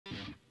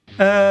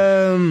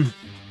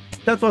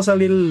That was a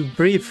little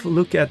brief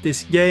look at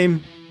this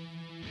game.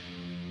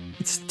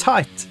 It's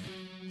tight.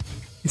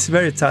 It's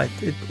very tight.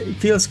 It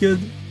feels good.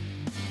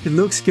 It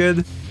looks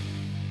good.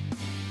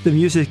 The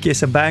music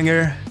is a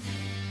banger.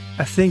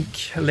 I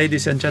think,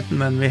 ladies and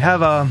gentlemen, we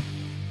have a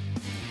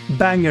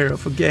banger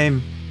of a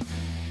game.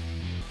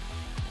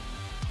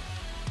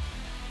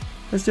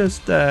 Let's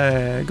just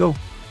go.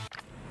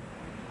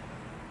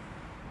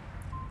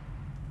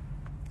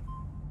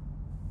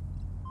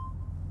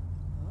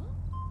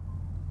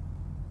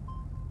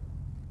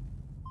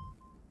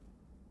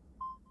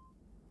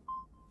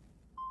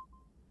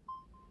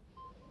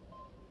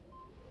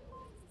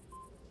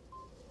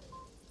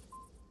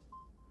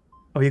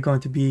 Are you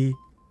going to be...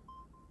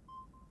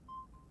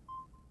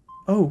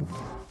 Oh,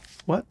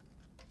 what?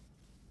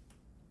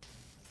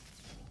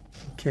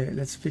 Okay,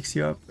 let's fix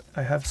you up.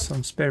 I have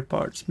some spare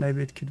parts.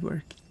 Maybe it could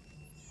work.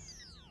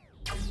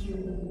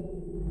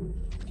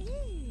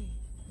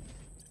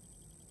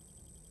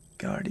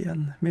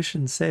 Guardian,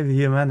 mission save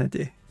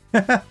humanity.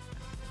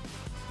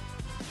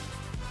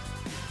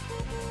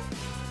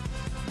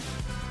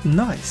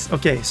 Nice.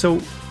 Okay, so...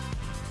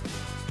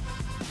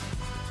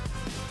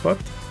 What?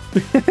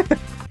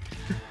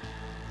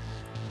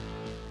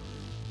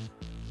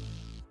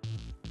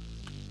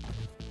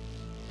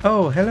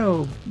 Oh,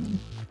 hello.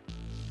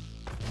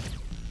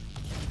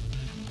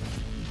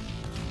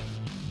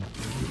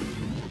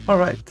 All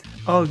right,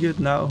 all good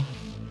now.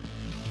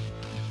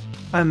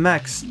 I'm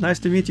Max. Nice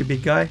to meet you,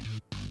 big guy.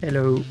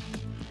 Hello.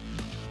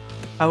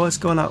 I was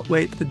gonna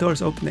wait, the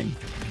door's opening.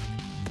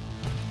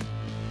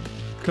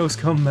 Close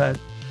combat.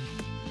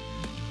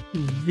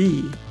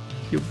 V,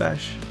 you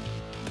bash.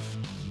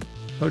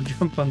 Or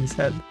jump on his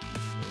head.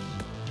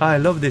 I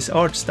love this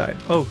art style.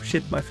 Oh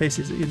shit, my face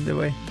is in the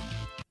way.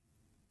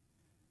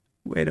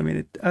 Wait a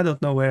minute, I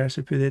don't know where I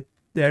should put it.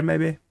 There,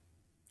 maybe?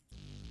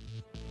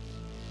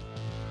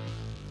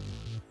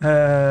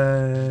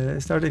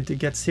 Starting to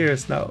get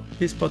serious now.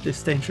 This bot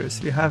is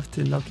dangerous. We have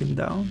to knock him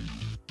down.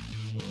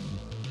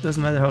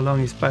 Doesn't matter how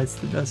long he bites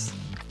the dust.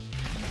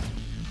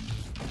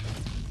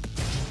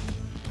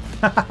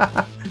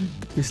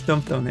 You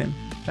stomped on him.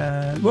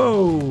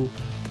 Whoa!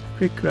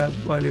 Quick grab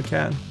while you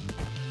can.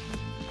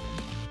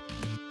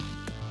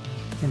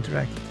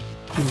 Interact.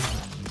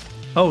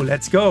 Oh,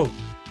 let's go!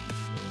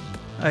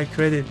 I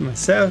created it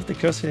myself. The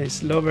crosshair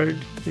is lowered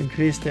to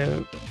increase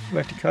the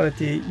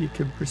verticality you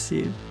can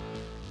perceive.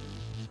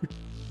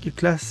 Your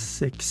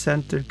classic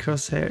centered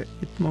crosshair,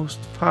 it's most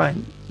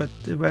fine, but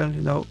well, you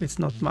know, it's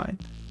not mine.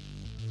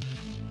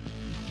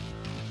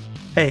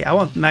 Hey, I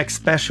want max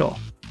special.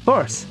 Of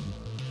course.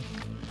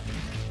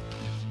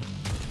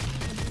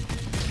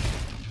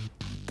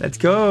 Let's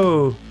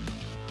go.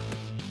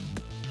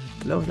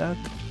 Love that.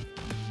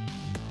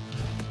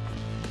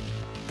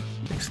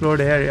 Explore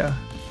the area.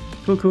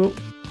 Cool, cool.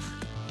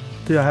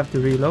 Do I have to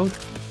reload?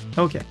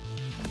 Okay.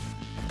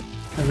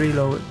 I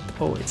reload.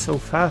 Oh, it's so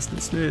fast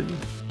and smooth.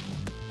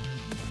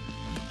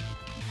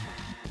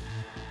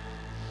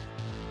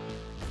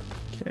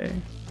 Okay.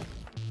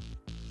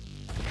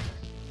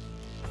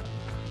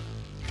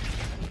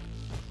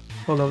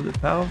 Follow the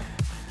path.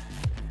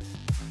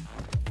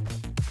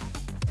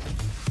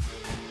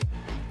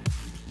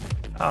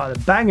 Ah, the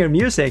banger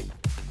music.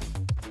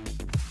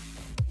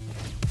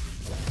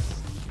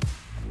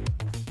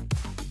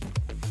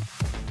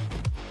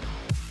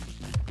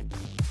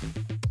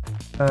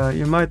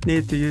 You might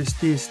need to use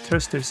these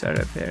thrusters I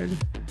repaired.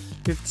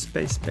 Shift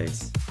space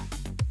space.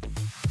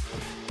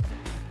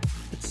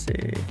 Let's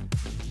see.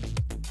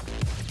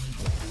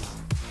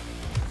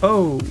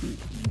 Oh.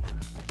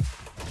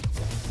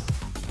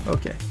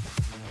 Okay.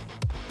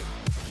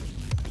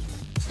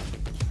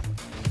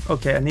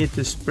 Okay, I need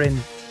to sprint.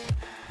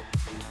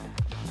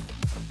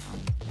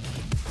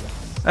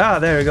 Ah,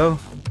 there we go.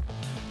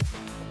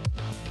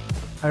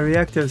 I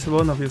reactivated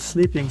one of your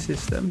sleeping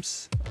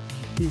systems.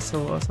 He's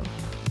so awesome.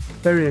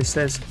 Barrier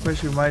says, of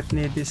course you might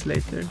need this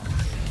later.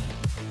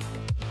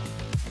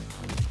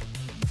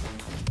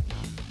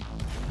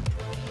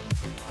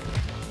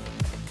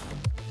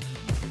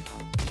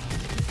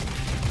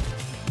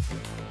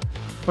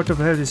 Part of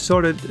health is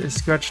sorted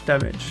scratch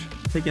damage.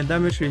 Taking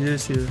damage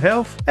reduces your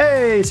health.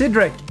 Hey,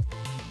 Sidrek!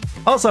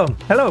 Awesome!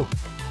 Hello!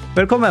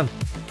 Velkommen!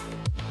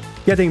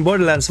 Getting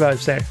Borderlands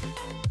vibes her.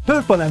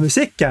 Hør på den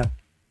musikken!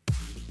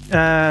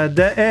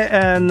 Det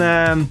er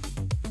en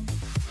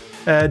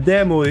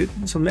demo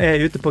som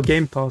er ute på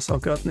Game Pass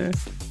akkurat nå.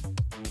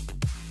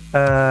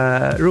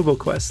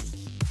 Roboquest.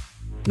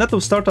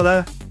 Nettopp startet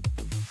det.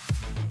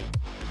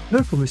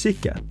 Hør på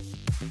musikken.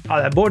 Ja,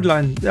 det er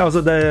Borderline.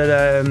 Altså, det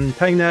er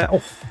tegnet.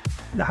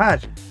 Det her.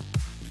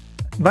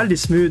 Veldig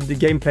smooth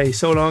gameplay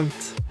så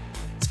langt.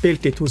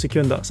 Spilt i 2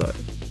 sekunder, så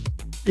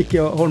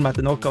ikke hold meg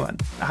til noe, men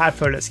det her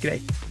føles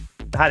greit.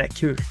 Det her er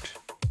kult.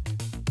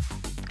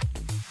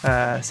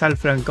 Selv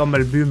for en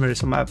gammel boomer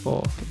som er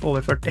på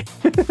over 40.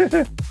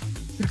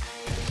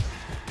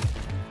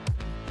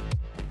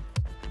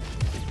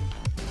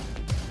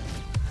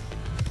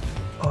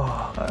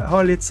 Jeg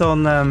har litt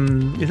sånn...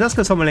 hvis jeg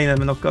skal sammenligne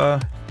med noe...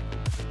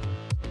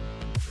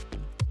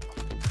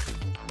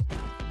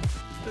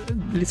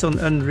 litt sånn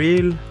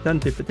Unreal, den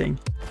type ting.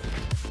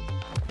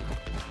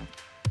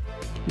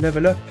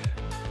 Level up.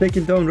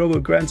 Taking down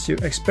robot grants you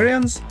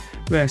experience.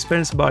 When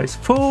experience bar is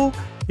full,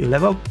 you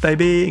level up,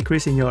 baby,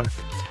 increasing your...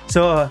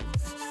 Så,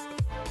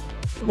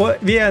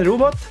 vi en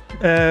robot.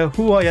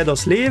 Hun har gitt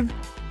oss liv.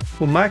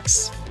 Hun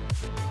Max.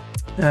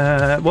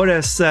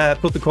 Våres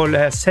protokoll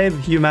Save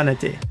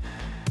Humanity.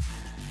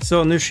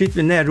 Så nå skyter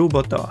vi ned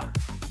roboter.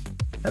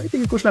 Jeg vet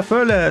ikke hvordan jeg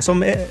føler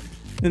som jeg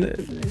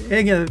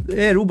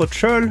robot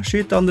selv,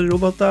 skyter andre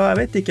roboter, jeg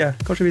vet ikke.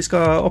 Kanskje vi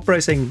skal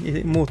uprising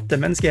mot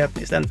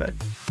menneskeheten I stedet for.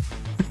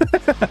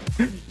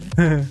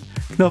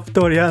 Knapt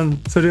år igjen,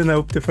 så runder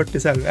jeg opp til 40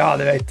 selv. Ja,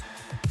 det vet.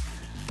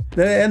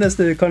 Det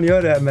eneste du kan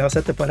gjøre med å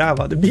sette på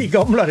ræva, du blir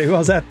gamlere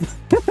uansett.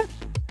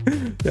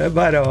 Det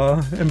bare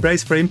å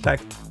embrace for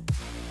impact.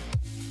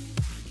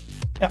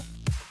 Ja,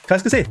 hva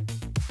jeg skal si?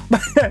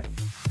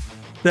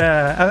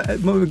 Jeg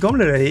må bli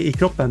gamlere I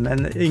kroppen,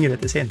 men yngre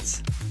til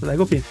sinns. Så det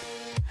går fint.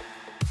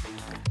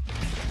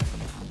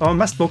 Jeg var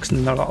mest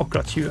voksen da jeg var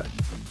akkurat 20.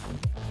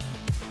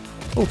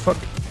 Oh, fuck.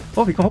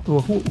 Vi kan hoppe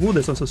på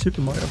hodet sånn som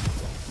Super Mario.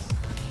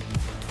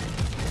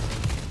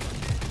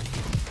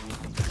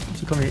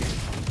 Så kan vi...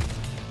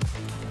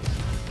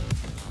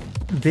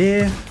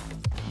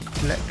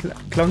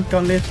 klanke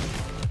han litt.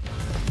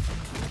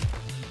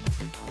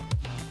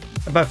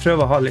 Jeg bare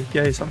prøver å ha litt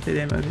gøy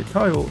samtidig, men vi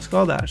tar jo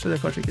skade her, så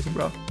det kanskje ikke så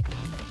bra.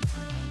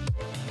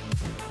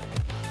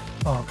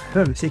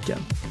 Hør musikken.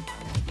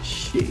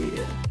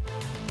 Shit.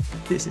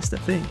 This is the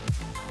thing.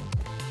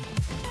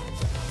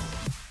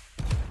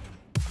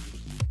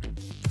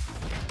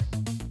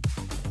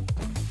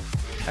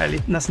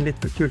 Det nesten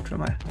litt for kult for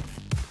meg.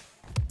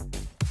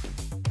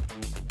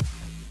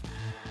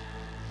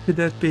 Could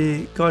that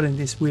be guarding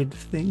this weird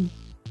thing?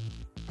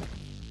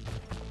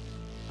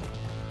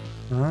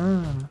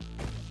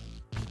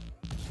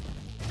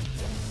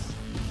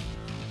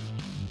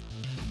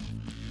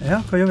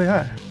 Ja, hva gjør vi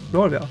her?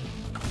 Slår vi av?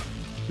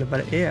 Det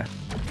bare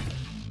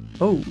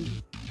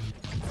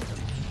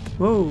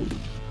Wow.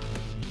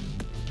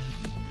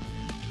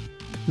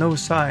 No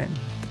sign.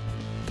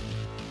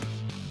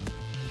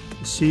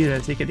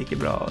 Syre sikkert ikke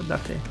bra,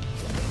 dette.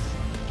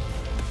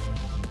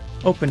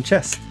 Open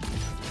chest.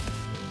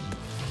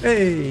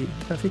 Hey,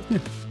 hva fikk du?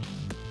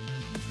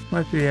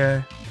 Might be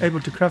able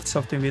to craft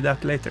something with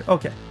that later.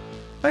 Ok.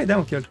 Hei, den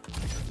var kult.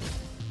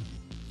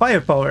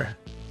 Firepower.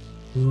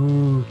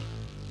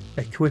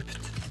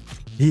 Equipped.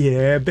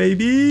 Yeah,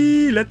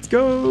 baby! Let's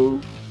go!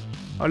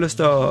 Jeg har lyst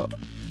til å...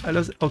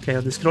 Ok,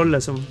 du scroller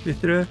så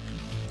bytter du.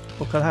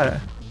 Og hva det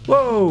her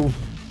Wow!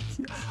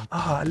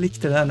 Jeg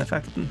likte den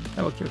effekten.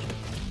 Det var kult.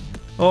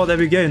 Det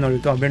blir gøy når du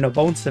kan begynne å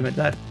bounce med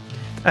det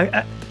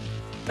der.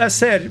 Jeg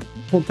ser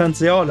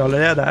potensialet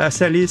allerede. Jeg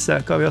ser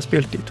lyset, hva vi har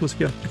spilt I 2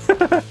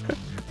 sekunder.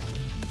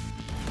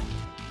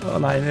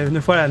 Nei,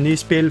 nå får jeg en ny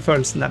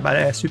spillfølelsen. Jeg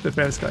bare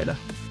superforelsket I det.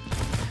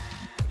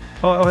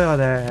 Ja,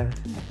 det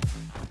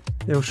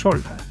er jo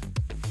skjold her.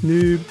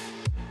 Noob.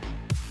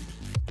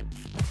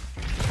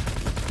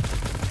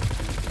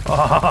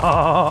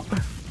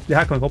 Det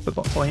her kan vi hoppe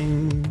på. Boing.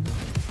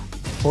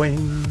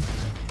 Boing.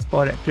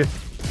 Spare krutt.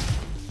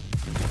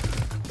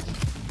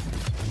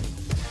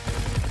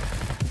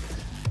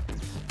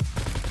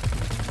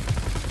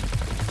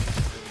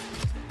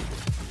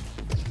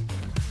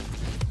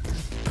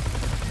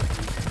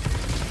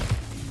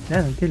 Det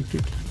en til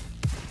kuk.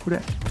 Hvor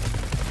det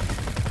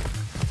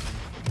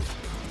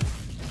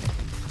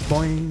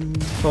Boing,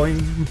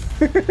 boing.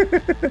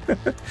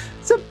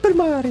 Super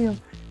Mario.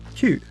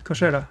 Hva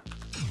skjer da?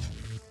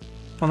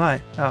 Nei,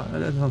 ja,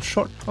 det en sånn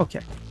skjold. Ok.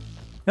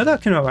 Ja,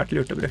 det kunne vært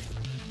lurt å bruke.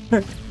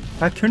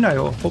 Her kunne jeg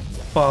jo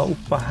hoppet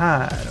oppå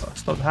her, og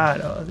stått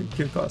her, og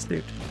kuka og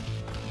styrt.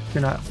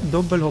 Kunne jeg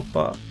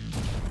dobbelthoppet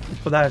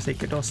oppå der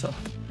sikkert også.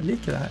 Jeg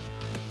liker det her.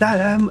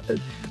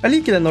 Jeg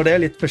liker det når det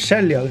litt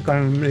forskjellig, og du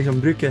kan liksom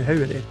bruke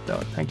hodet ditt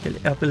og tenke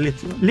at det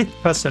litt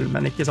puzzle,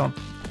 men ikke sånn.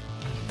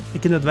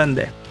 Ikke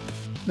nødvendig.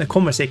 Det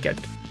kommer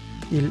sikkert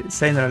I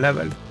senere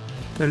level.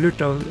 Det lurt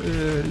å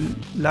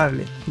lære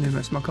litt nå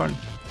mens man kan.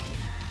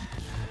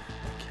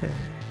 Ok.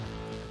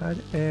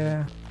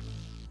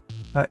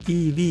 Her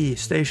EV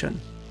station.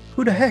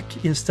 Who the heck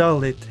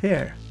installed it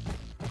here?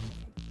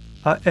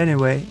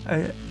 Anyway,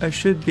 I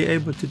should be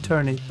able to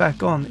turn it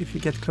back on if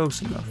you get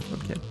close enough.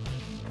 Okay.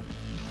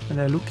 Men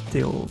det lukter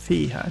jo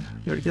fi her.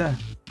 Gjør det ikke det?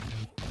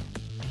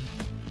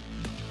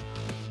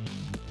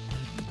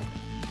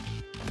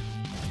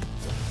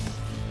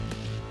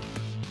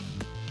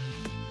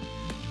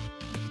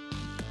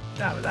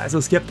 Jeg så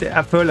skeptisk.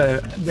 Jeg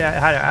føler det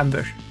her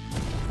ambush.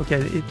 Ok,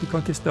 du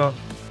kan ikke stå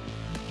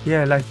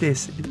yeah, like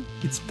this.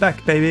 It's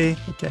back, baby.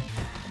 Ok.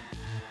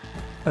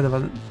 Det var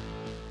den.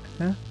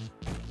 Yeah.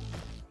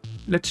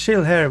 Let's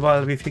chill here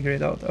while we figure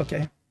it out. Ok.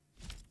 Det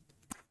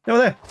var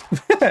det.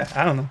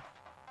 I don't know.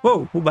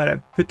 Wow, hun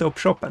bare puttet opp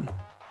shoppen.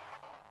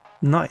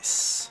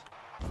 Nice.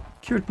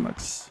 Kult,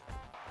 Max.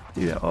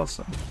 Det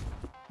awesome.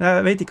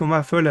 Jeg vet ikke om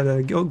jeg føler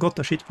det godt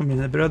å skyte på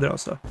mine brødre,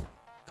 altså.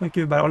 Kan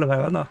ikke vi bare alle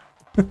være venner?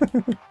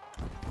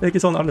 Det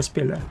ikke sånn alle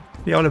spiller.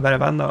 Vi alle bare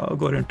venner og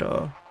går rundt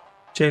og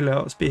chille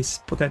og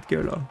spise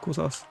potetgull og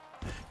kose oss.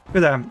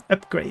 Skal vi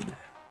upgrade.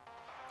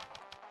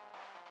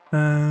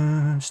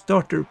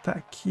 Starter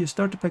pack. Your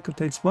starter pack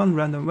contains one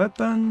random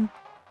weapon.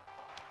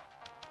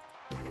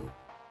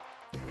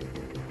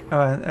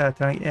 Ja, jeg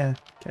trenger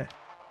ok. Jeg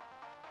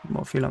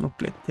må fylle den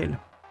opp litt til.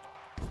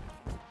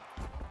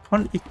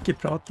 Kan ikke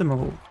prate med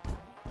henne.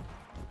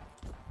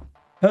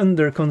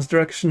 Under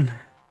construction.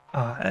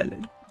 Eller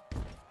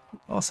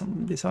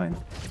awesome design.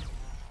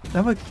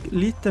 Det var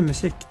lite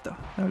musikk da.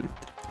 Det var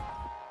litt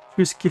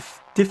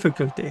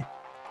difficulty.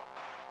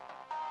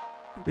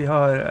 Vi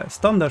har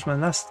standard som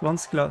nest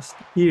vanskeligst.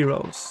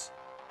 Heroes.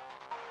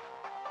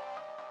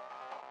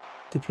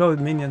 Deployed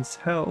minions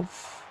health.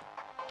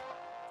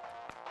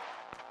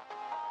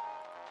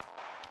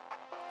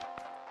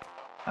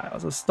 Nei,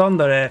 altså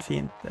standard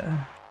fint.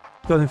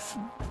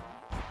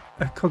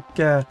 Jeg kan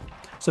ikke...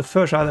 Så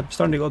før så hadde jeg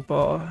bestandig gått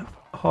på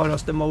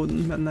hardeste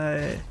moden, men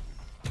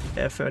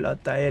jeg føler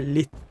at jeg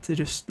litt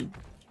rusten.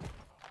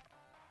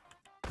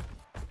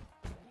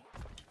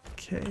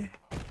 Ok.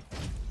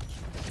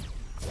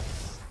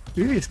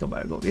 Vi skal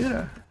bare gå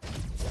videre.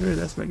 Det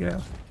det som greia.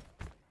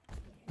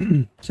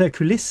 Så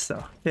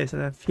kulisser. Ok, så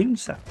det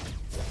filmsett.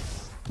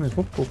 Kan vi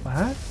hoppe opp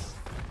her?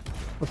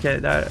 Ok,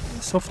 det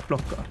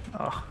softblokker.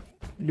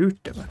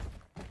 Lurte meg.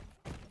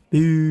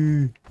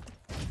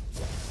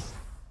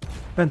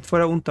 Vent, får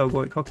jeg vondt av å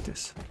gå i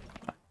kaktus?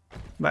 Nei.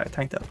 Bare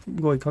tenkte at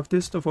gå i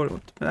kaktus, da får du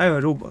vondt. Men jeg er jo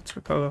en robot,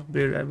 så hva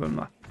bryr jeg vel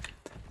meg?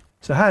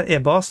 Så her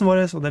basen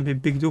vår, og den blir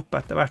bygd opp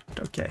etter hvert.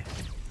 Ok.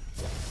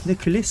 Det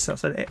kulisser,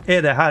 så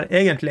er det her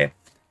egentlig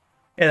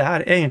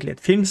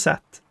et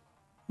filmsett?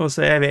 Og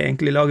så vi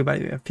egentlig lager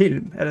bare en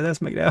film? Er det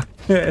som greia?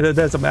 Er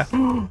det som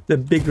the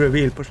big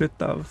reveal på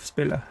slutten av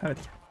spillet? Jeg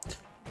vet ikke.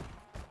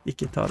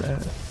 Ikke ta det.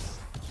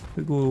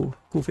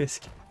 God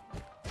fisk.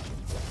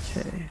 Ok.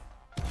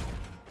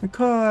 Men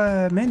hva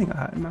meningen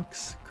her,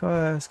 Max?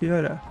 Hva skal jeg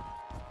gjøre?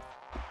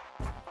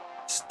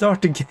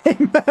 Start a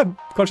game?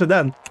 Kanskje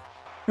den?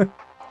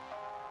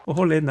 Og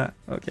hold inne.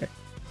 Ok.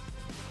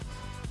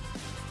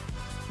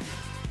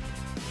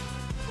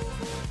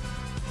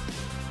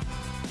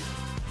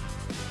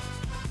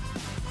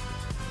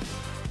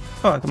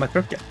 Jeg kan bare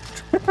trykke.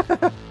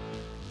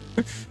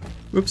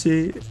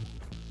 Oopsie.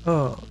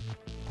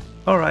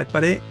 Alright,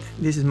 buddy.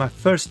 This is my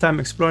first time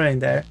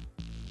exploring there.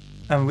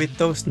 And with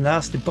those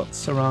nasty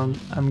bots around,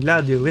 I'm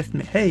glad you're with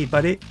me. Hey,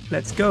 buddy,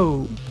 let's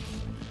go.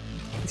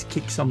 Let's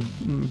kick some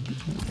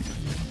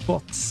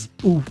bots.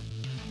 Ooh,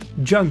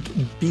 junk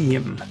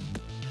beam.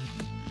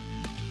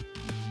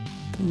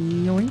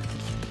 Yoink.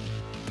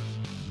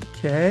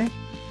 Okay.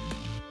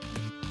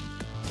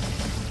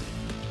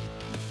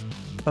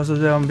 Altså,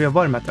 det blir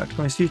varm etter hvert.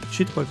 Kan vi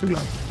skyte på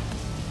fuglene?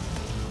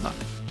 Nei.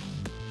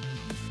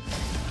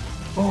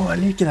 Jeg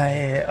liker det.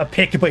 Jeg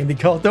peker på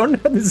indikatoren.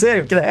 Du ser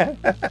jo ikke det.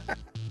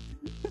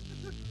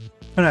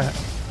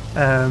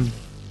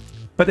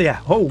 But yeah,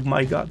 oh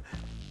my god.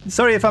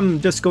 Sorry if I'm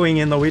just going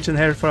in Norwegian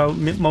here for a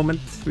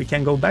moment. We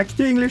can go back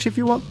to English if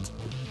you want.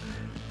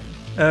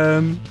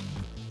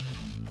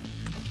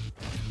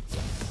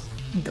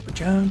 Double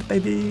jump,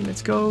 baby.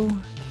 Let's go.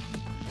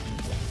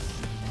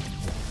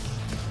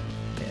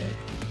 Okay.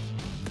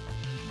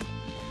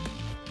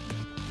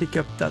 Pick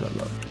up that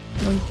alert.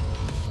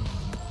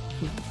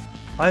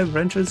 5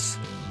 wrenches.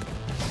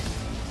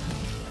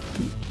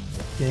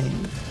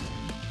 Gain.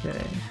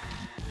 Okay.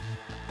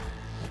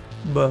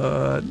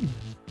 But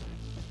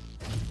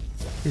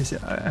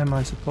am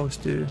I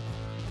supposed to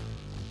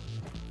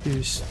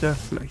do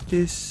stuff like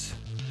this?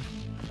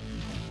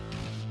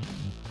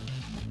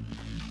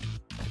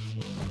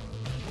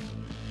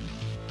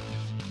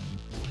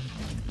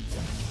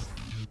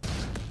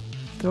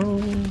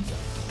 So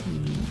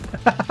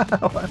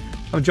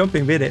I'm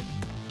jumping with it.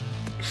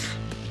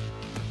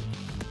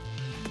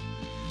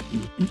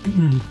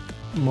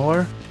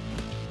 More.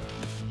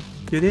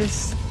 Do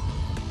this.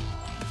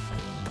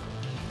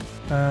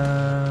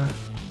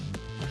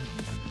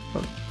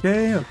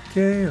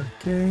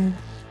 Okay.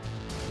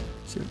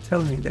 So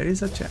tell me there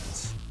is a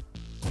chance.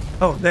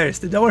 Oh, there is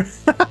the door.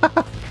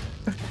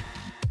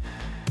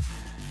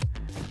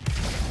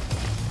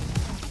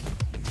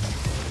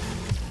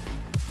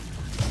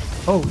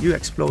 Oh, you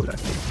explode, I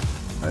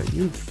think.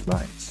 You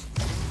flies.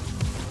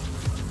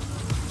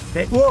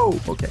 Okay, whoa,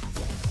 okay.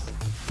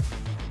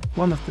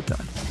 One at a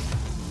time.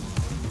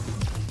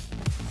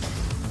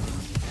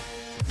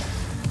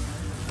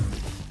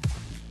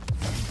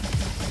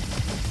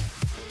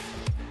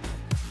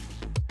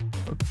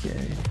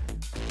 Okay.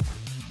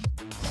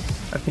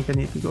 I think I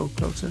need to go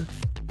closer.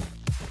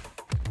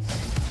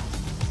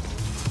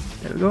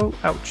 There we go.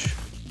 Ouch.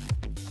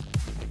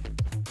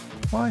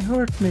 Why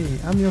hurt me?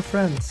 I'm your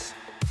friends.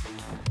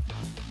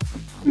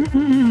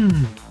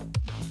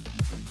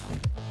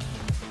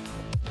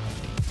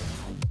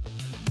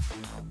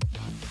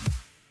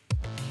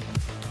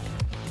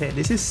 Okay,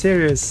 this is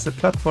serious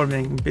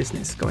platforming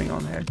business going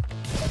on here.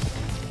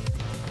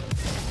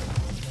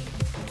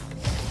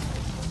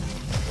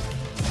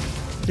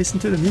 Listen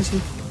to the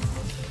music.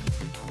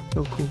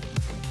 So cool.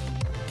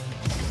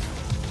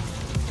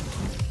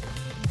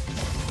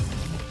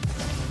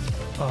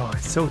 Oh,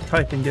 it's so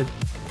tight and good.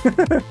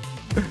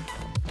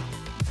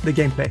 The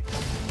gameplay.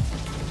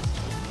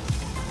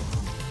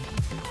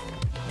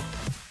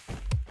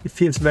 It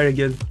feels very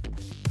good.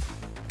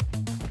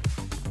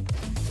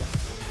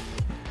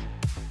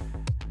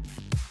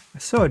 I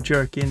saw a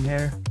jerk in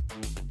here.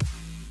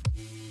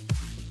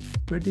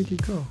 Where did he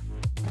go?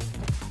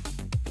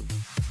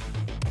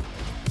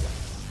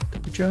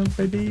 Double jump,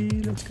 baby.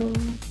 Let's go.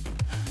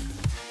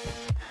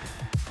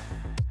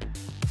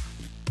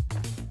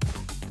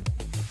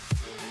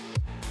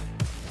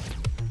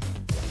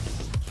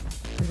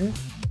 Okay.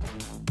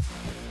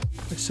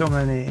 There's so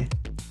many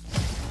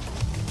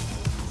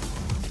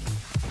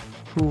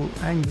cool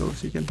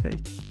angles you can take.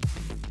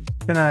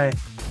 Can I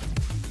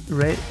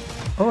ride?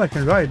 Oh, I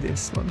can ride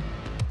this one.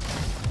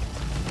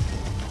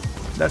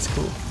 That's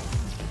cool.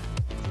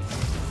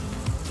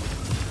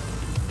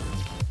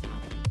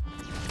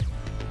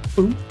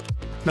 Boom.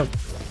 No.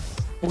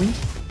 Boing.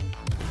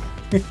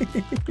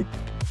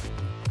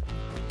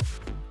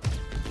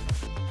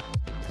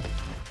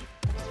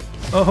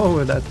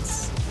 Oh,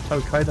 that's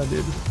Al-Qaeda,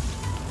 dude.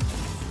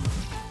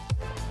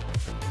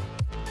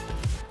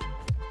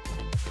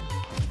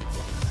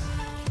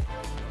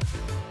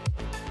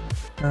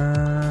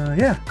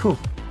 Yeah, cool.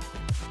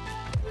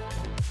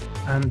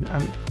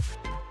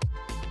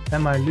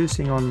 Am I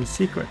losing on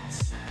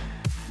secrets?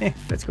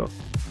 Let's go.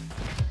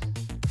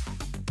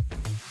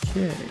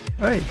 Okay,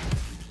 alright.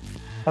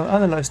 I've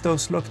analyzed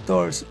those locked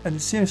doors and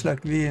it seems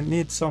like we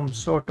need some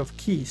sort of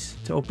keys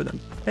to open them.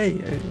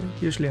 Hey,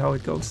 usually how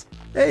it goes.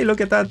 Hey,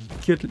 look at that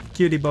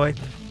cutie boy.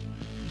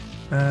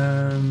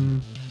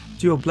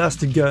 Dual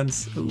blaster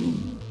guns. Ooh.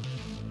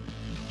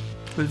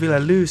 But will I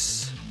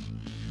lose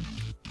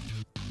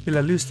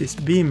this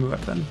beam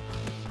weapon?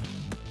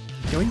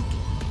 Yoink.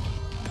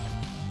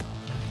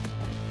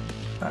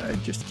 I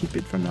just keep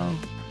it for now.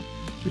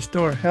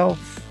 Restore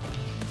health.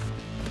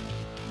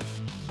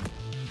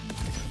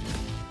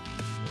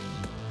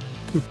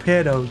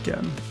 Torpedo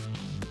gun.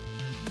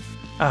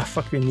 Ah,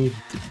 fuck, we need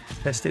to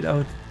test it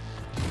out.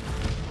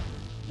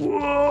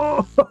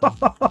 Whoa!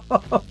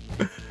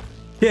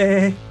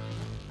 Yay!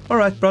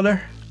 Alright,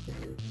 brother.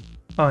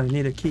 Oh, I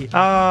need a key.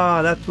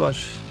 Ah, that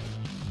was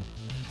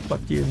what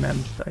you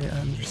meant. I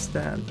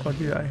understand. Or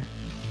do I?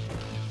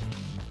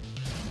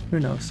 Who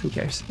knows? Who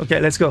cares? Okay,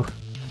 let's go.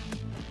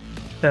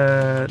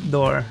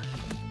 Door.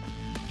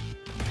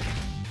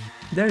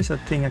 There's a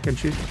thing I can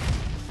shoot.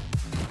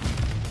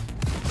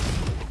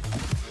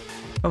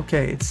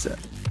 Okay, it's...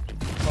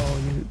 oh,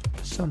 you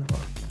son of a...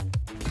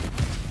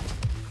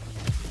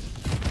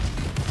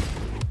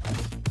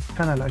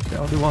 Kinda like the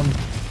other one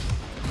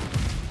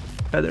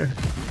better.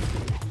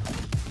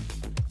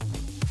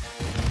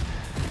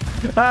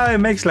 Ah, it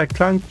makes like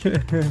clunk.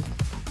 It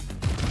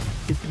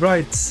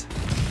writes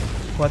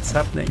what's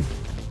happening.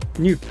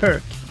 New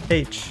perk,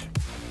 H.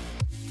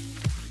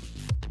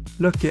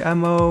 Lucky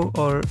ammo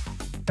or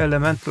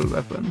elemental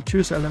weapon.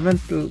 Choose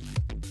elemental.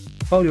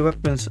 All your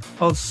weapons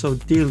also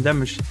deal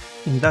damage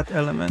in that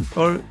element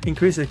or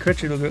increases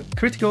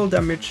critical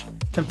damage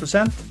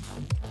 10%.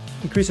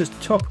 Increases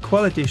top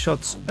quality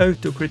shots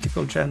auto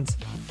critical chance.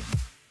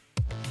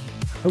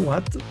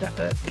 What?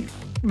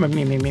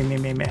 Me.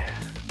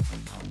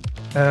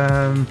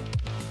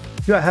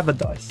 Do I have a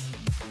dice?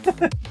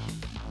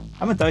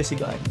 I'm a dicey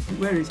guy.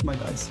 Where is my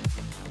dice?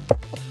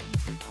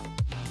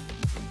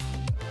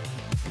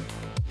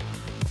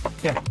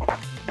 Yeah.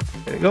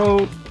 There we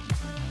go.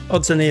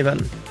 Odds and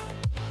even.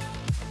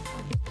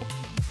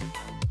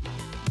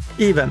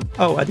 Even.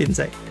 Oh, I didn't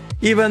say.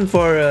 Even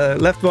for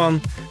left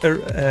one.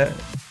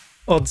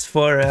 Odds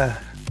for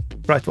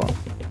right one.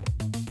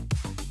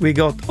 We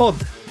got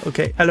odd.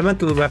 Okay,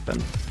 elemental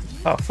weapon.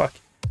 Oh, fuck.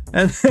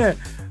 And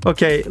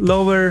okay,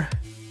 lower.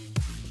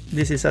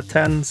 This is a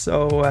 10,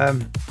 so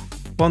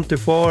 1 to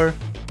 4,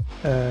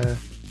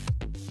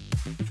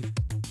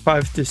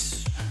 5 to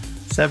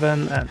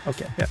 7, and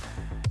okay, yeah.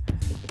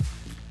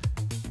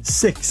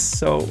 6,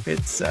 so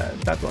it's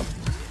that one.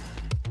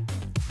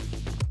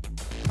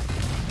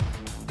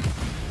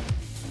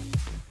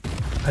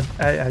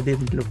 I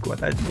didn't look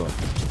what I got.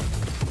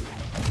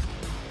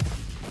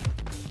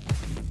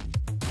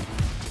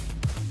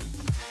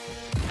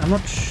 I'm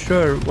not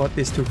sure what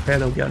this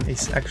torpedo gun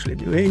is actually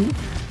doing.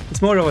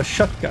 It's more of a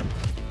shotgun.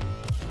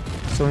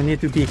 So we need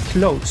to be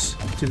close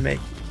to make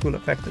full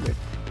effect of it.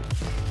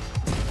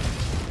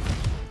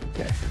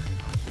 Okay.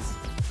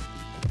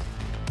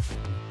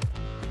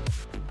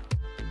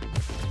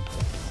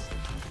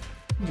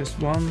 Just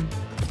one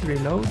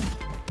reload.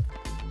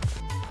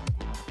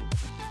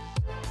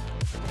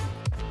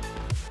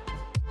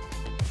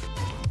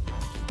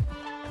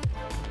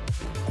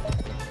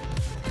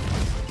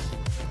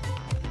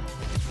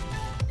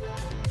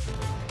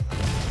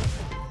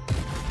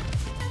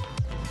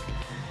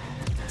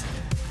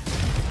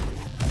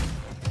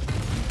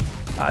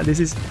 This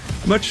is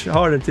much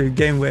harder to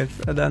game with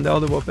than the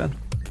other weapon.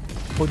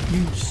 Oh,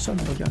 you son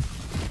of a gun.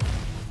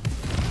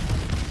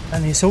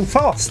 And he's so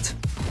fast!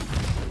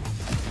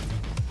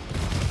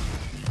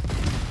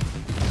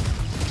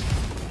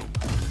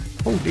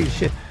 Holy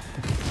shit.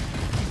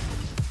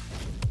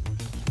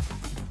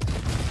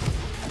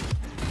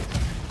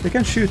 You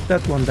can shoot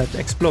that one that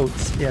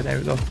explodes. Yeah, there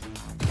we go.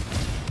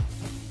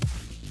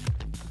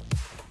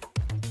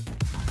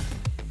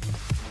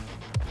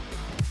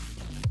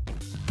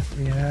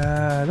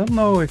 Yeah, I don't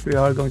know if we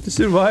are going to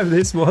survive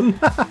this one.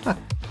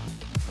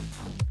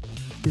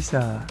 This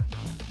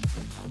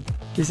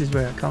is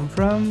where I come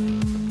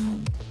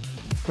from?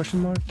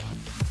 Question mark?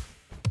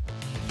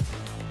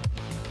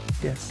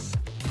 Yes.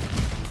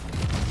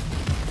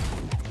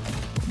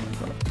 Oh my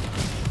god.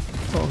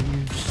 Oh,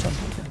 you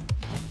something.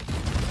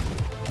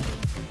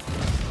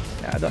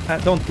 Yeah, I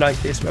don't like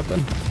this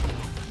weapon.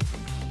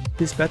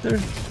 This better?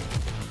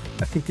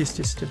 I think this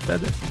is just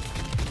better.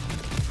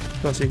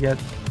 Because you get...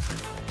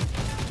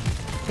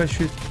 If I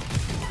shoot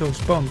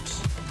those bombs.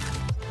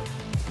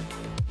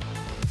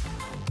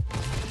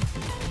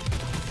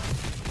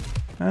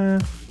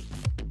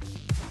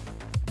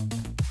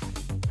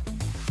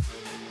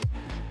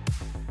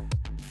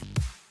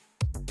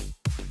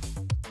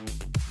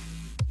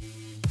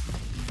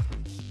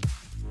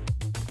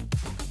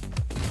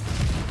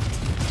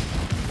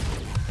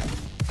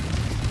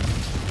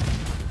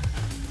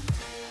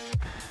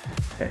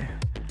 Okay.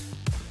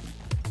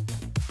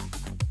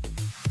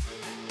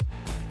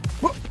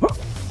 Whoa, whoa.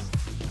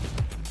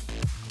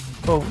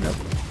 Oh no.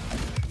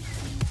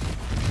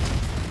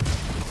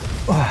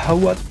 Oh,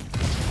 what?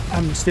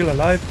 I'm still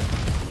alive.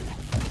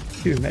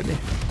 Two maybe.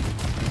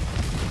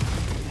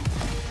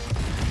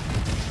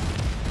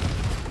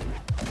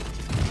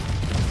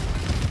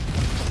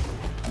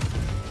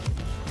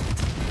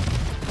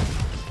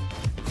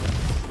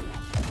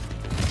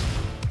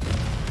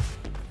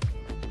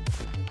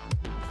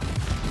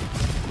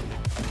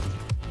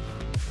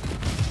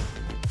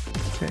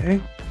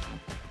 Okay.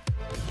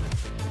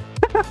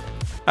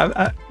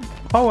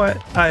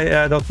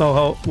 I don't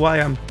know why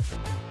I'm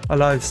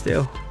alive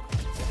still.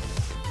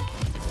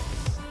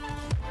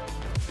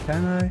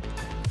 Can I?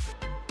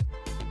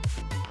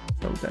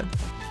 So dead.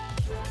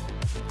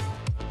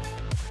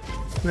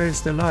 Where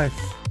is the life?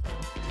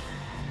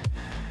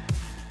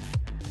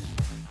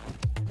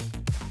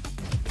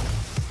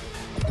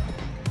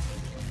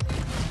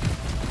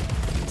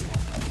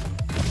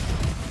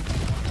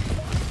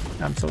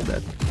 I'm so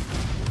dead.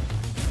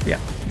 Yeah.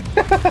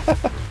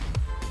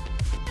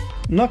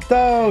 Knocked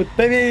out,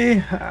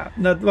 baby!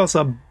 That was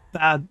a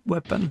bad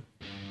weapon.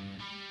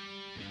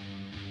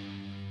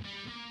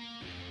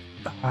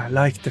 I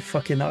like the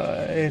fucking...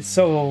 it's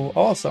so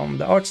awesome,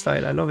 the art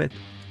style, I love it.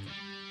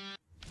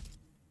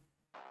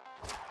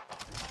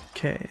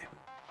 Okay.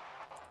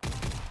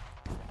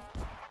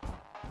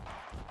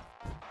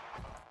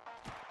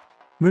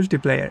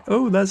 Multiplayer.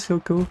 Oh, that's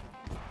so cool.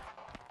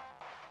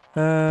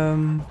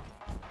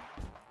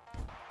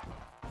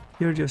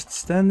 You're just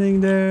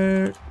standing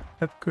there.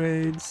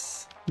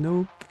 Upgrades.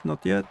 Nope,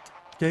 not yet.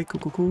 Okay,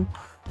 cool.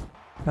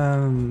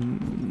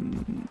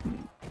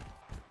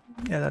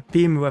 Yeah, that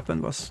beam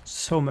weapon was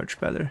so much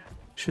better.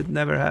 Should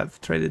never have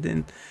traded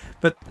in.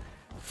 But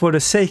for the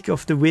sake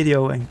of the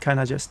video and kind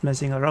of just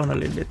messing around a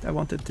little bit, I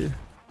wanted to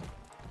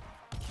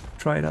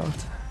try it out.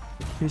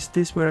 Is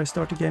this where I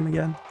start the game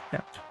again?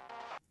 Yeah.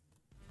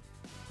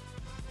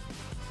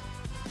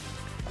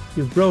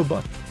 You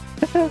robot.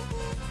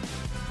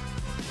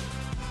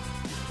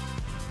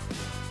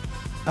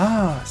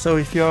 Ah, so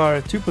if you are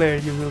a two-player,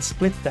 you will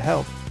split the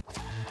health.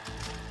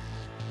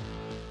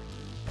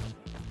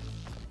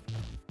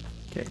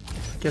 Okay,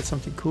 get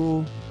something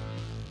cool.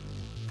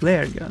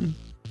 Flare gun.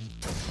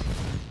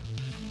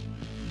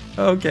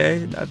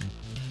 Okay, that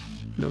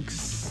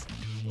looks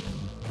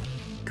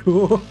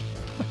cool.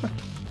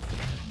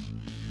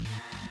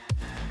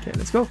 Okay,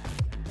 let's go.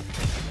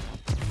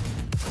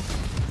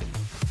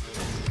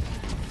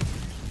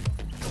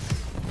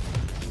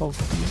 Oh,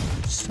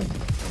 son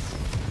of a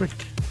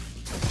frick.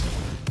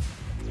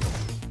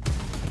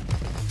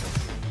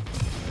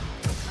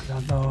 I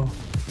don't know.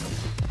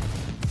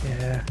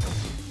 Yeah.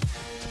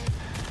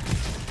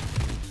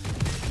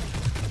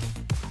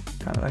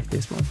 Kind of like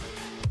this one.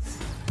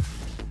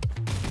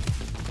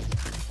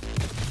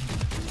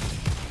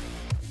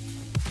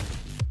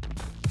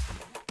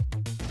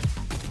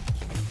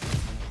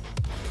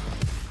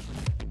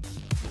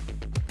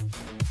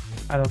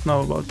 I don't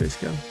know about this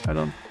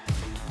gun.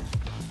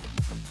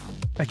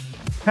 I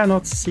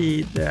cannot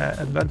see the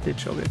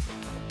advantage of it.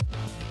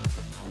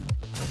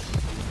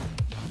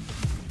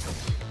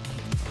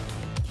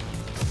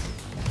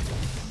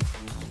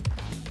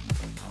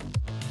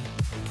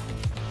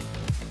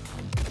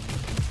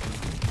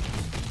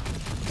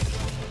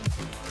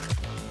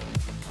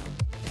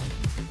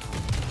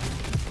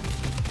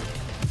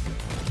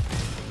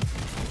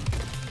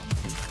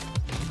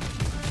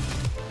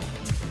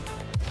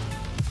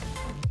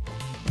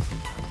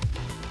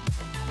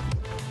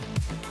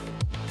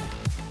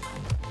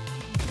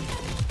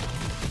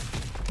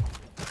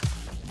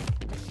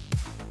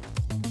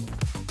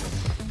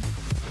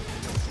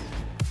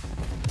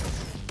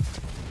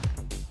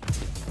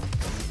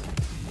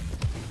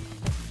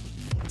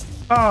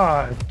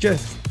 Ah,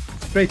 just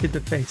straight in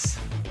the face.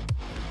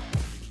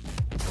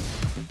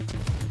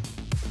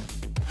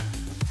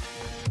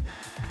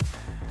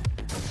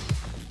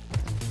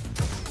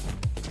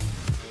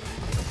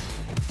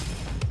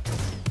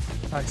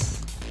 Nice.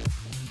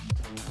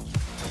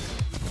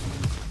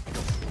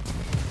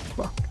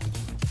 Fuck.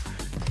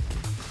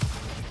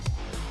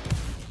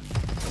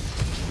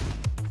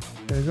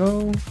 There we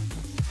go.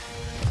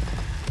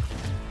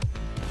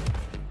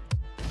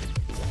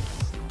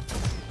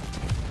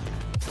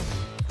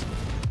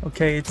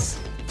 Okay, it's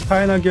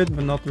kinda good,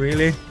 but not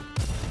really.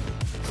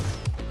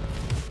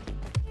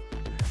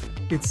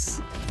 It's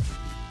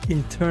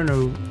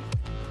internal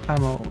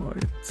ammo.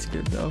 It's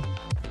good though,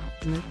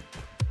 isn't it?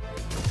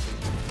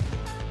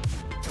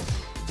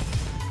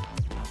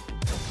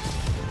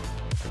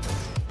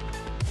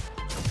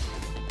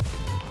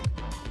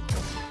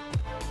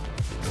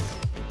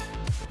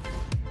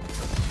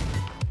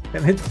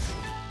 Damn it.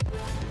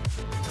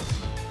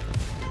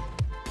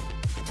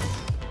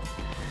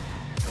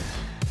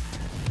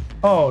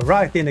 Oh,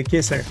 right in the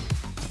kisser.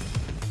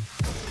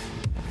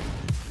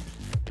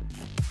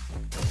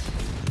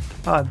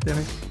 Ah, damn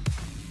it.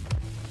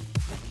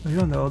 Are you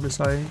on the other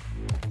side?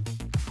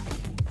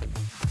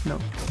 No.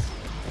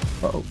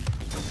 Uh-oh.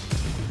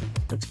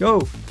 Let's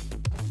go.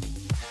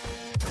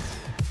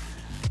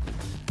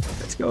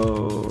 Let's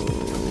go.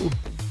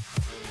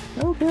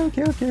 Okay,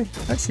 okay, okay.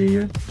 I see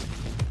you.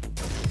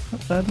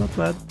 Not bad, not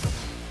bad.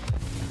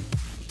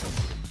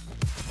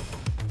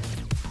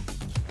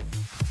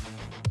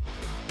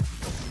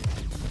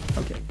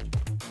 Okay.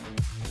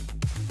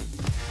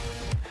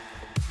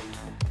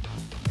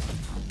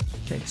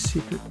 Okay,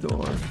 secret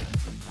door.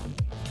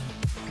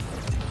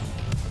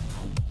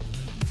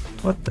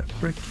 What the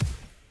frick?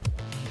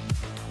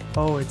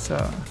 Oh, it's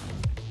a...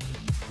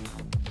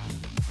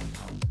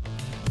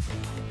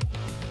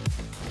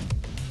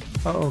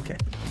 Oh, okay.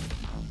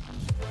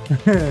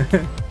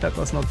 That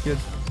was not good.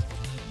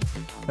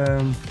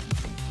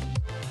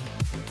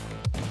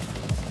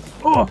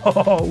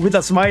 Oh, with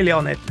a smiley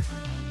on it.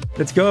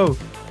 Let's go.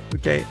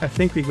 Okay, I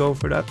think we go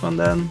for that one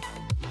then.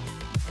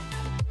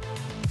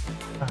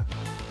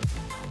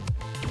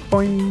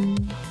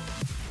 Boing.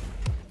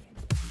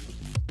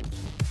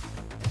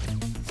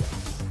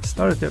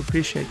 Started to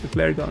appreciate the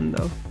flare gun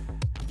though.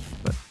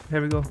 But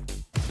here we go.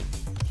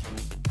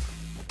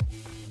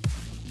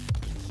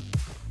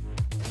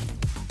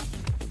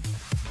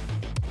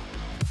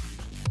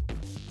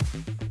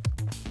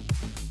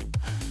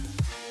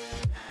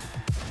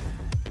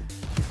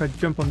 If I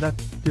jump on that,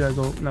 do I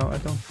go? No, I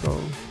don't go.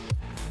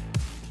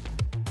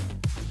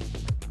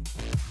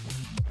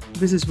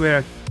 This is where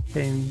I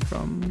came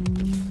from.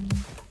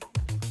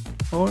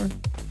 Or?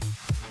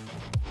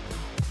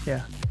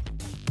 Yeah.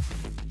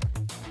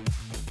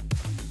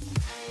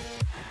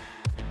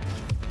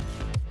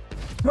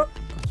 Oh.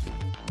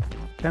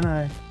 Can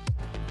I?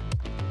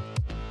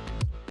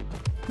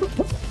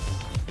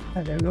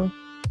 Ah, there we go.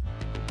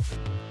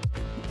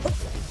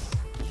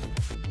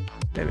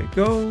 There we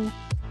go.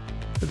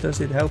 But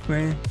does it help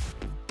me?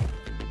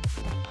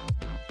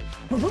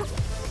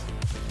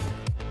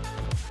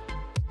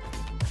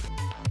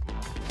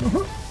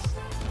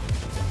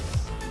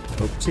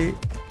 Oopsie.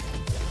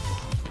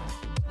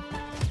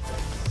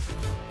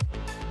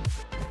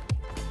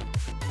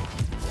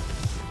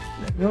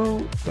 There we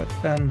go, but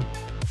then...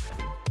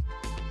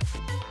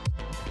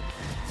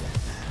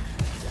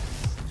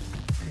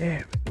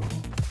 There we go.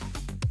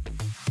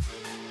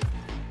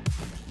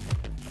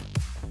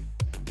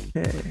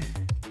 Okay.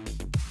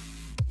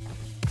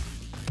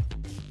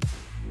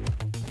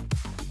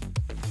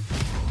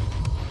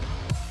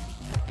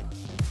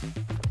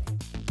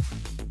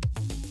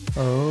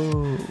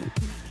 Oh.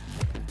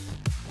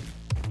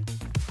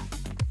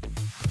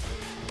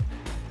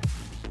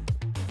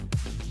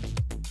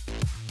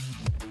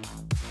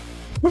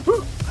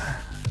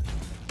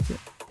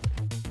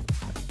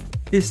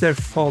 Is there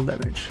fall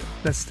damage?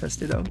 Let's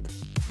test it out.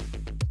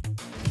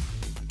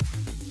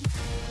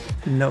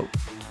 No.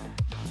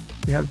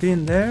 We have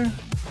been there,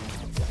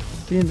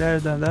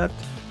 done that.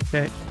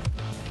 Okay.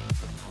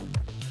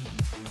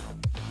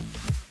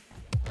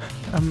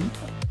 I'm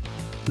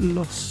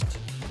lost.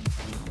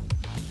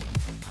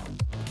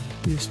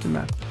 Use the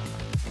map.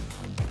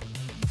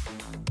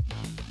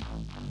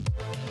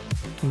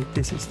 I think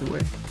this is the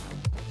way.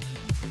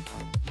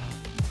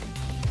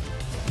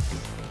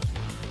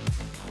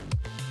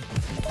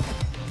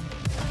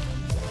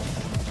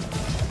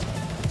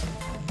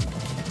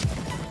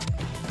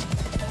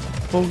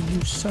 Oh,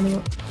 you son of a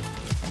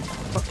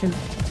fucking...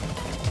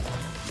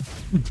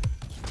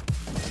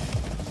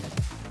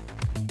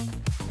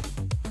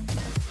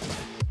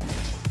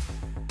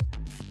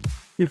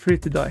 Feel free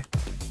to die.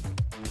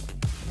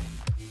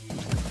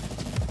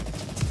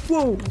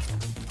 Whoa!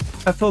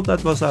 I thought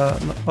that was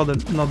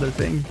another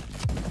thing.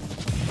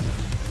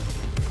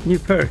 New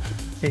perk,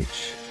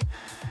 H.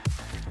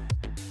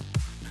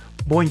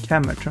 Boink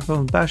hammer.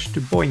 Transform bash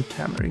to boink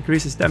hammer.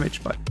 Increases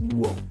damage by...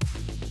 Whoa.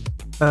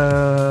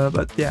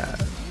 But yeah,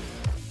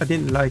 I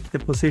didn't like the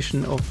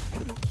position of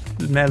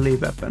the melee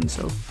weapon,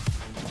 so...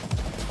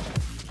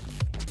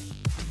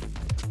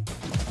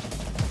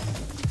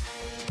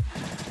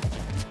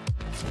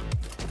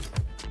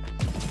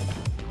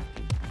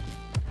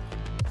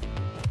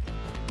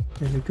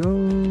 There we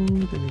go,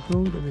 there we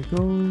go, there we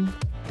go.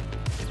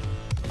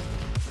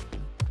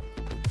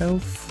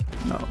 health?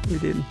 No, we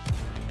didn't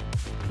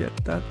get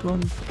that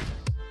one.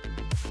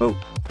 Oh,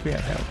 we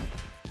have health.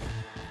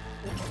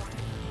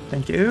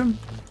 Thank you.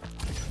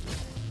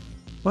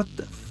 What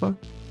the fuck?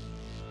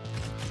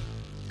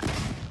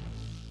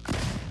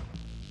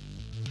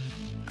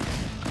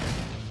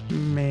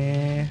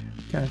 Meh.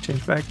 Can I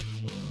change back?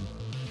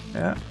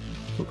 Yeah.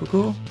 Cool, cool,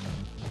 cool.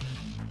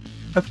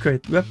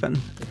 Upgrade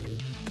weapon.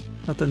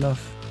 Not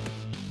enough.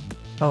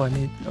 Oh, I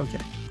need...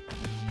 okay.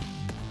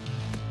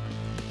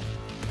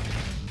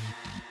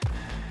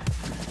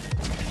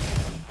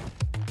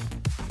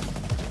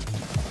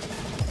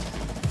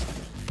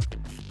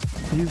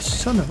 You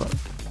son of a...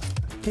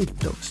 I hate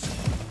those.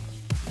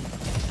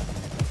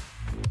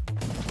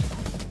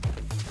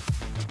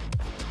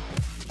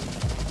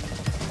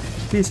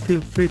 Please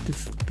feel free to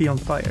be on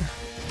fire.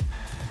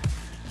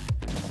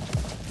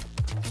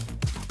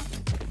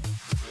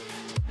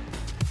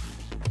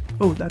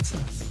 Oh, that's a...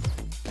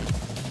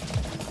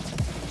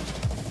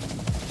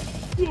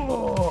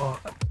 whoa!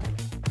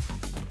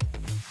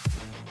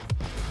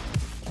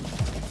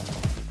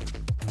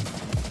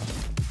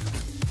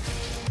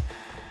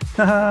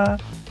 Haha!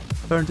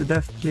 Burn to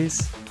death,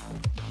 please.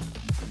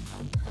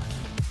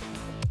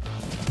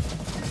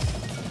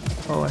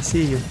 Oh, I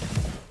see you.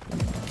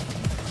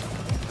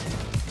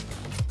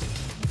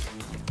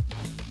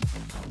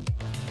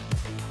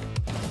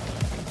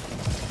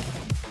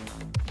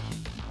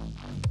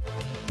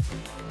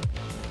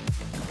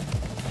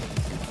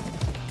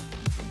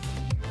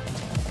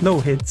 No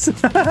hits.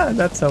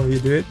 That's how you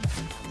do it.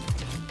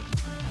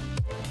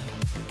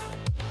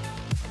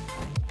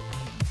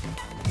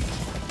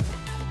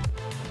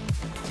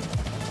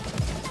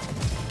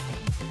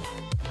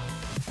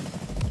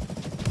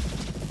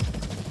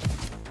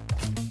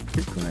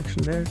 Good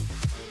connection there.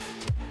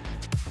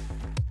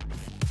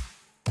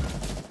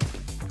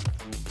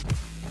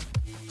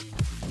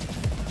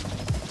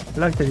 I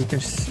like that you can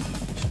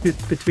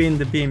shoot between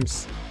the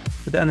beams,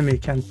 but the enemy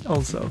can't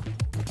also.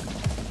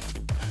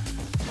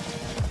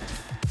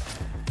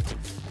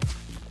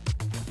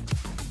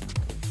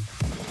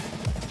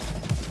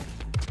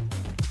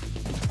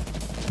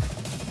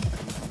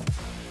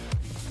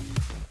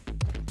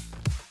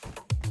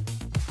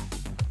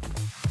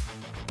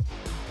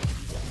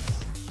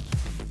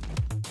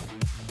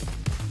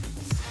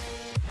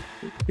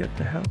 Get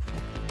the health.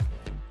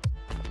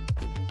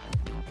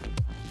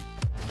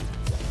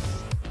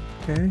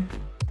 Okay.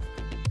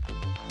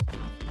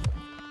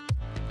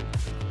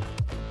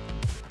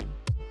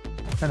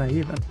 Can I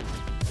even?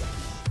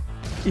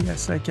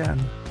 Yes, I can.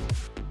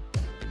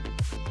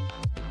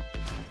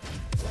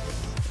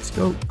 Let's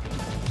go.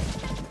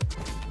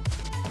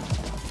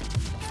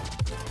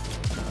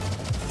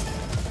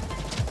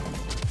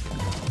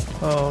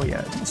 Oh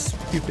yeah,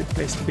 stupid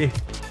place to be.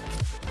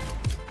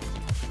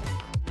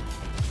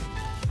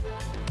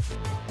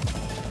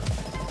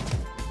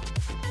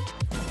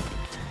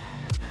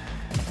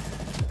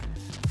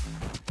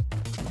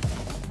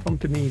 Come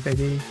to me,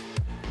 baby.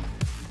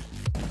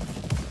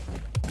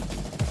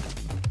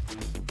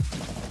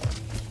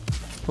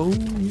 Oh,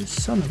 you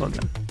son of a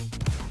gun.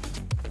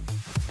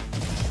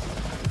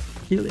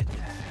 Kill it.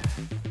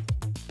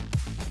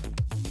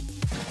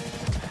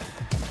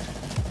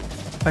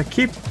 I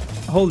keep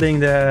holding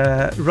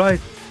the right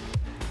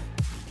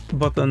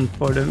button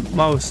for the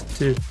mouse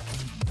to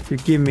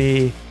give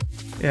me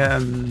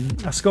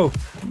a scope,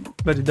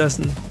 but it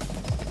doesn't.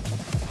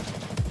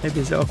 Maybe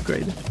it's an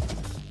upgrade.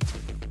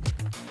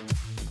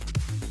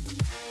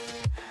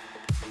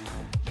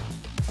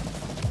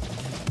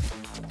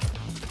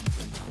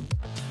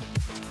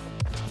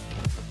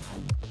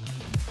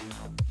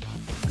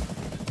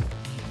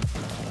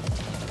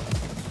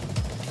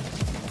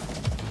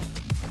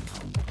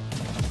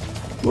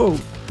 Whoa!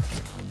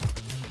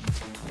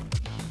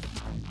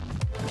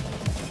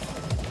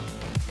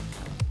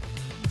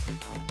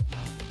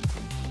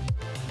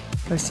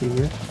 I see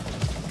you.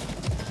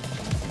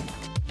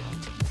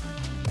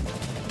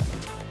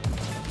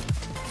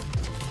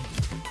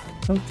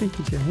 I don't think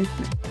you can hit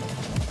me.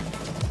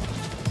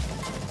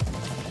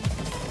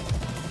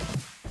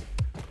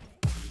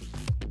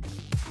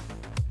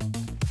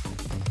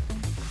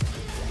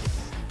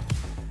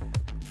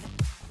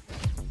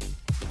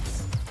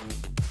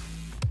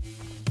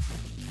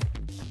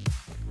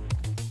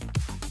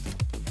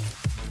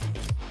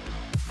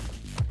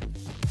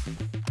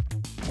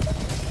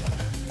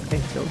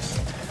 Hate those.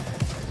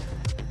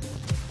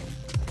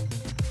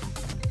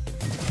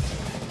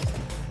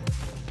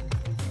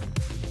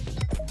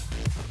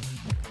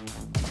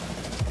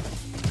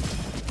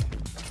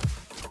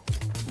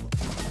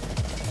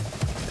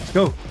 Let's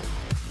go.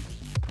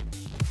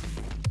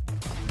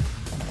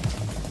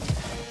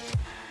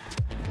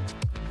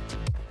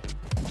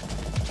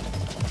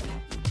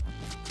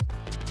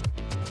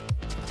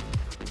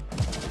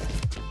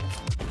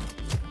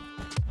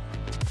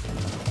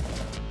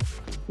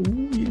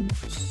 Ooh, you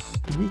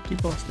sneaky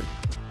bastard.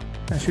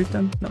 Can I shoot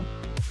them? No.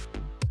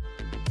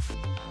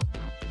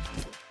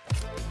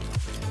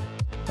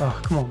 Oh,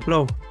 come on,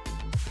 blow.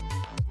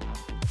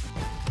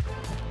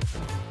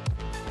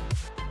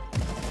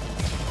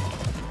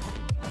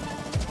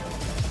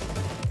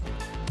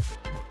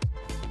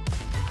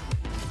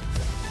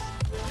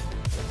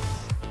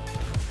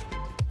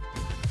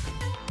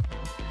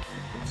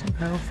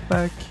 health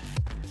back.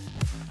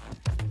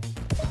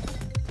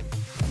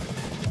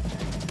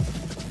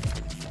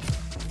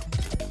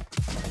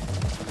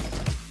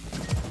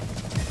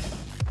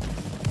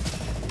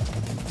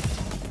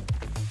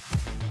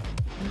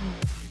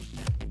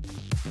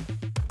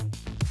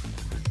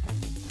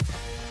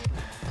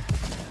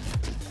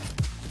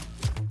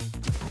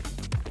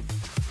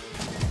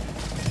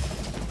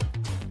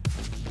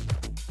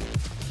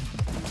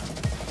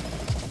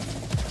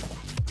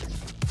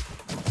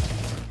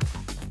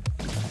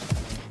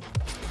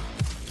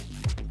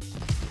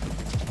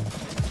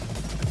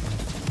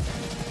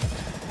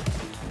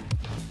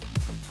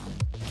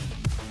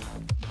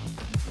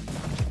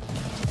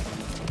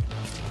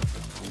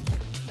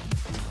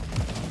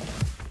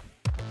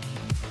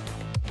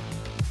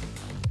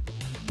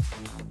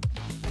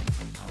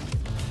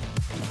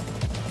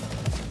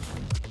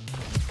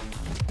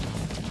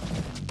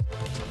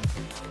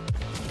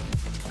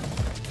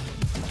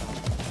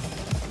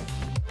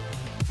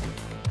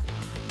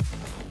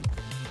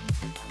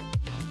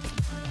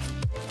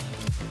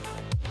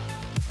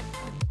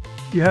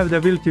 You have the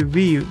ability to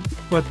weave.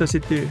 What does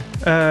it do?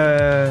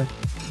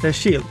 The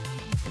shield.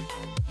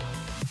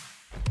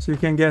 So you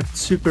can get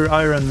Super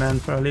Iron Man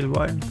for a little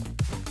while.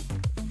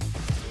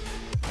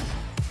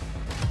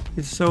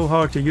 It's so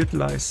hard to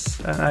utilize,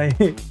 and I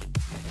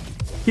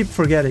keep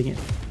forgetting it.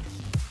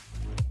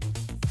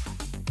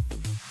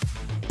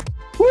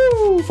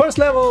 Woo! First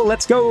level,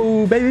 let's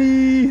go,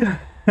 baby!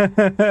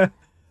 And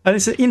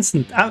it's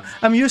instant.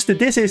 I'm used to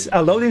this is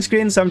a loading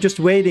screen, so I'm just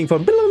waiting for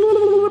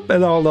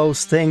and all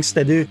those things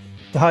they do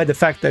to hide the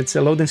fact that it's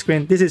a loading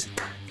screen. This is,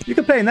 you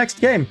can play next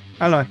game.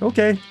 I'm like,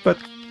 okay, but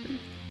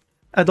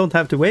I don't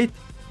have to wait.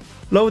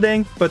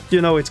 Loading, but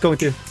you know it's going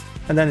to,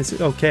 and then it's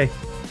okay.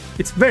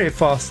 It's very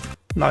fast.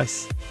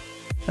 Nice.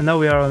 And now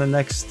we are on the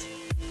next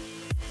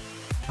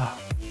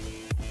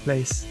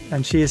place.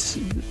 And she is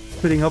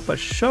putting up a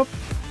shop.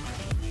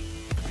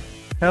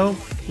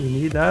 Health, we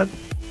need that.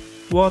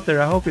 Water,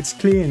 I hope it's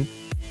clean.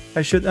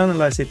 I should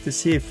analyze it to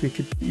see if we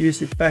could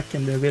use it back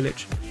in the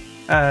village.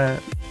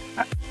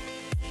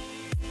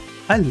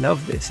 I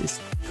love this. It's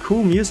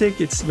cool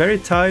music. It's very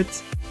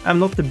tight. I'm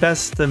not the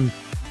best.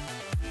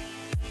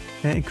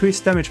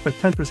 Increased damage by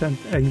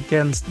 10%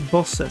 against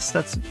bosses.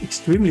 That's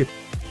extremely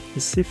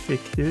specific,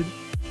 dude.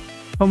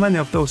 How many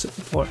of those?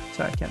 4.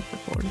 So I can't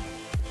afford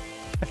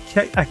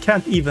it. I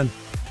can't even.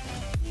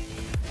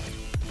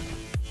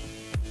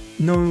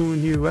 No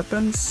new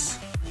weapons.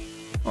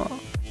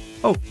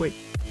 Oh wait.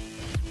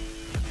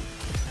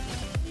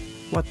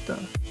 What the?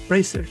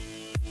 Bracer.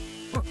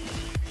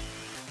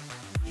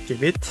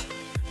 Give it.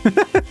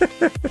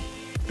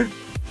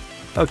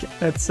 Okay,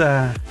 let's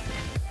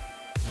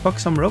fuck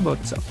some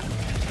robots up.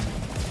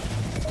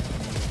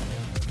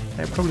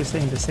 They're probably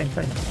saying the same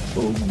thing.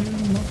 Oh, you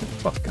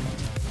motherfucker.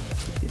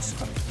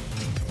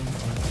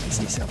 This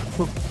is a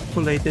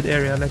populated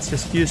area. Let's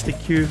just use the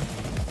Q.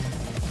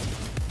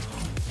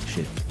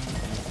 Shit.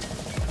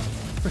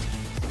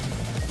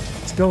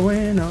 What's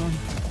going on?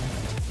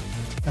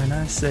 And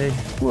I say,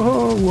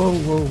 whoa, whoa,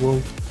 whoa,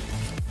 whoa.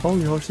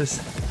 Holy horses.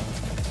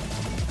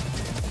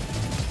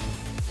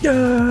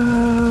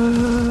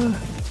 Yeah.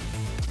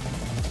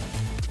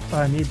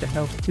 I need the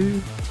health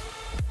too.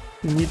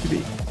 You need to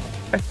be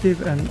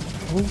active and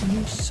oh,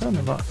 you son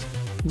of a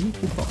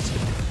sneaky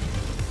bastard.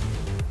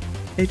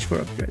 H for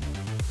upgrade.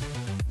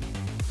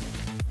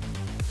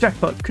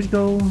 Jackpot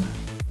critical.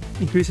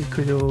 Increases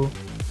critical.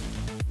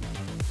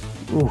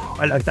 Oh,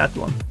 I like that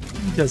one.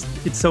 Just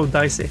it's so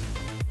dicey.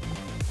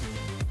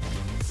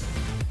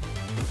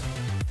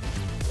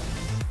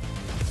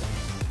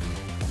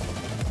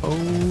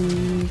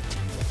 Oh,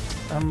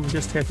 I'm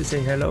just here to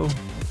say hello.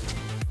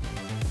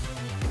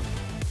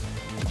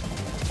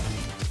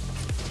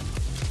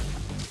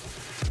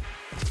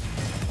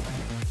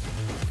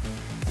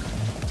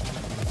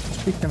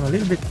 Pick them a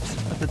little bit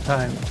at a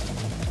time.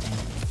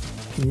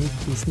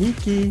 Sneaky,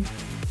 sneaky.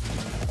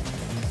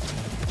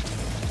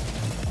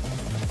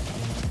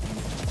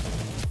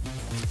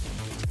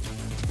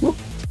 Whoop.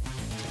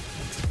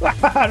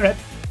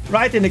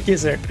 Right in the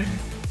kisser.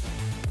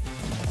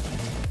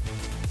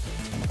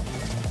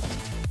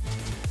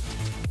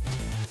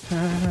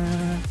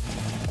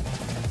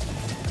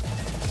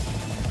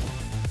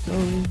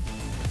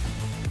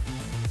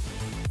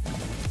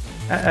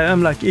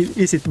 I'm like,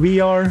 is it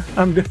VR?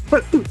 I'm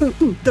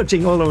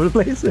touching all over the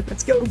place.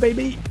 Let's go,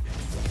 baby!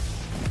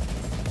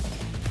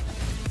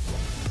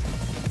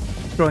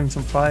 Throwing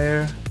some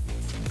fire.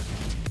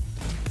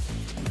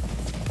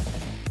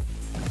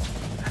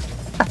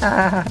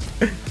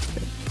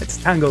 Let's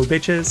tango,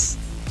 bitches.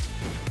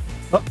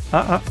 Oh,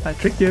 I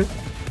tricked you.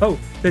 Oh,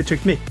 they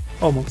tricked me.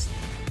 Almost.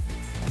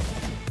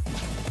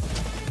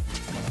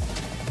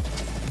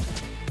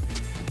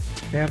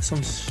 They have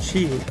some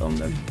shield on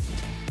them.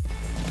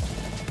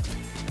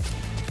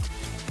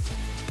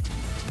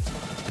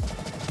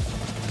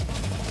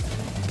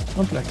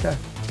 Something like that.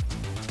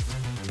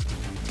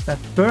 That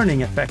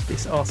burning effect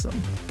is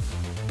awesome.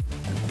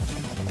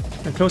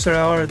 The closer I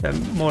are, the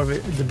more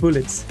the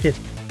bullets hit.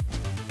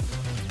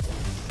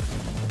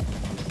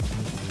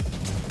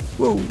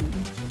 Whoa!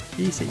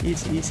 Easy,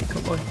 easy, easy,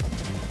 cowboy.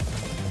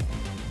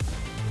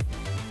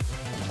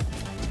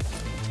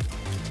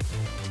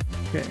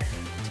 Okay,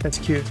 that's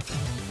cute.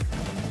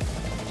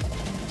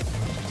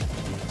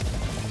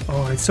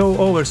 Oh, it's so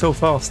over so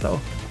fast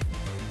though.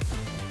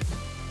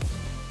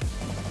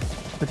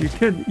 But you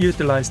could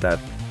utilize that.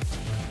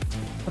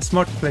 A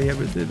smart player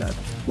will do that.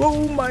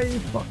 Whoa, my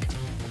fuck.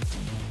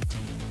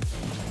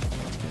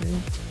 Okay.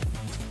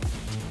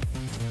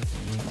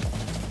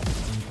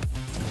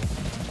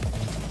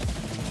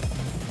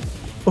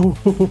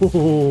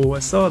 Oh, I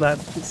saw that.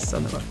 This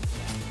son of a...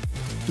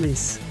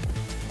 Please.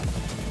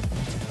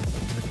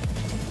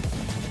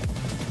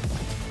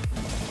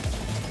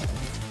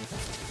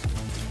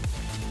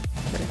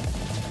 Okay.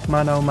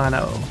 Mano,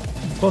 mano.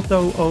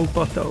 Botto, oh,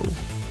 Botto.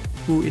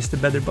 Who is the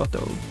better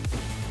Botto?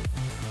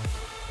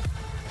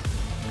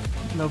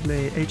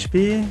 Lovely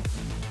HP.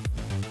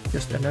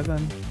 Just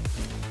 11.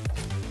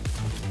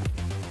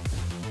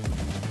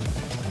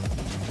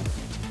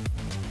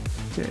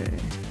 Okay.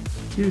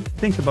 You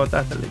think about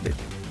that a little bit.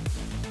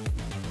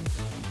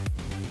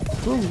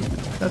 Oh,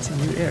 that's a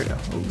new area.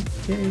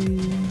 Okay.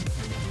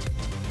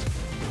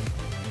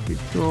 You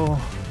go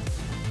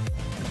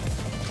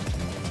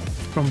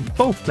from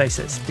both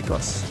places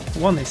because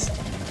one is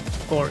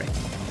boring.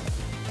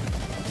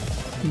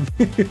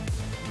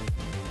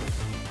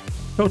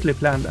 Totally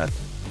planned that.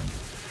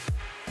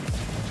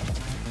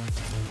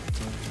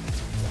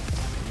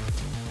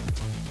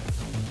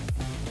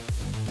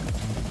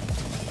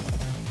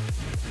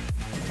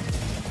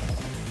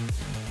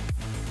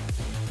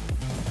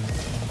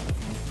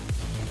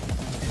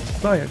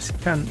 Flyers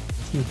can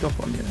sneak up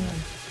on you.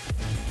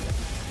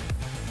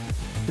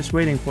 Just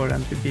waiting for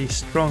them to be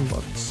strong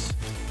bots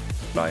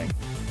flying.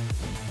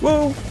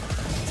 Whoa!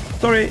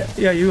 Sorry,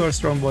 yeah, you are a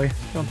strong boy.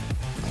 Don't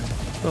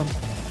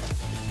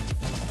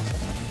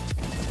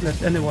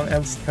let anyone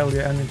else tell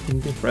you anything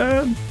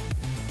different.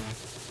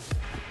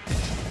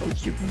 Oh,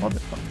 you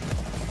motherfucker.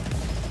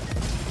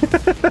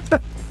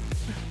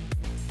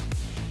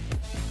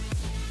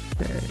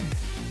 Okay.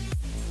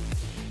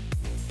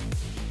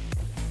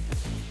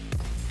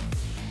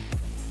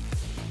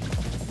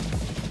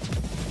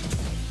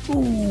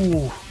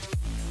 Ooh.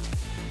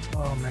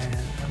 Oh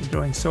man, I'm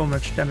doing so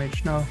much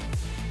damage now.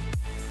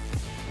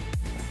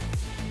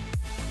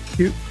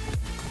 You.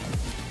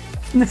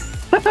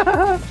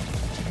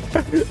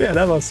 Yeah,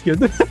 that was good.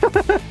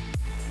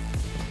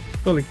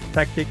 Holy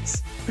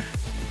tactics.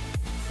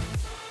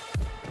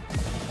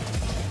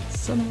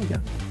 Son of a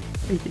gun.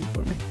 Waiting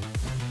for me.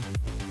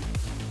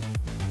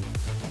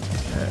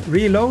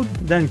 Reload,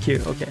 then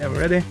Q. Okay, I'm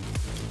ready.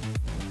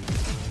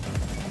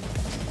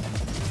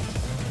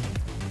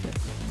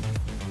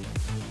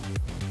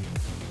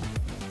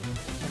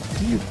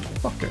 You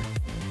fucker.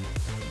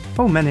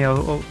 How many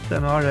of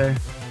them are there?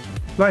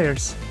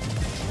 Flyers.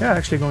 They're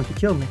actually going to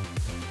kill me.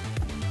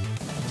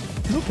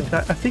 Look at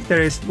that. I think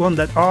there is one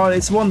that... Oh,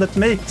 it's one that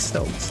makes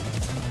those.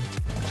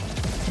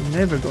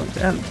 Never going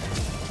to end.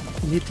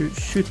 You need to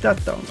shoot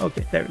that down.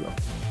 Okay, there we go.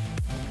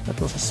 That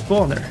was a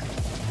spawner.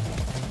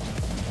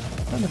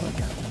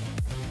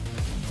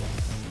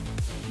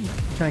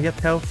 Can I get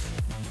health?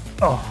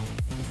 Oh.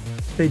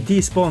 They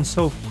despawn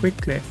so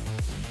quickly.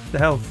 The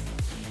health.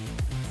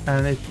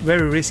 And it's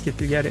very risky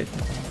to get it.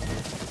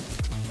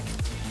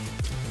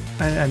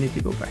 I need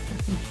to go back,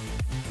 I think.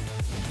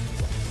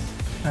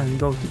 And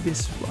go to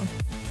this one.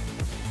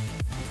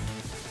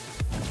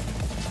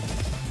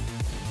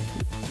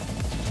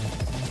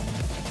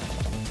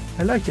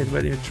 I like it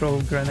when you throw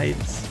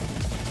grenades.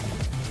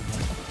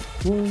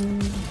 Whoa.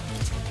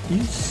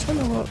 You son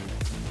of a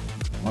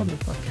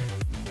motherfucker.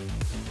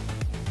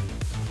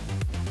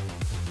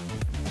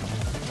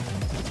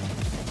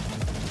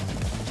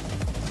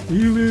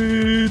 Heal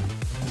it!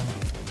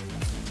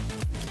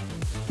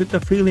 Put the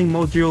feeling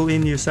module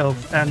in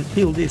yourself and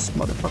heal this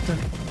motherfucker.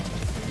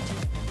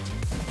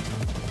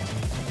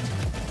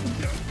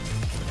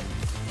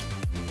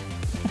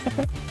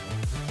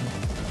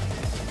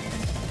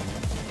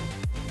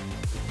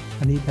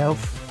 I need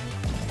health.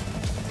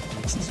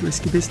 This is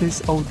risky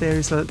business. Oh, there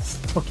is a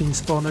fucking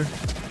spawner.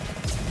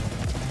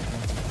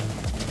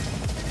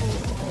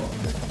 Oh,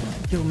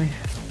 kill me.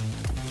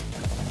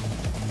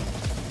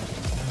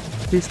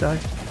 Please die.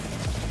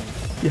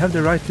 You have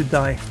the right to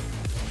die.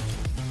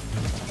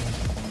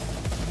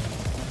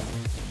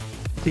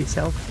 Please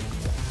help.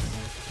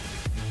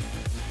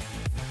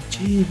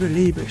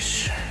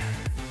 Jeebeliebers.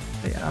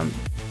 Yeah,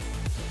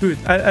 good.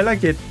 I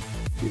like it.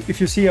 If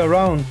you see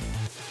around,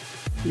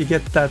 you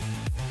get that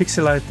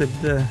pixelated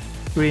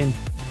green.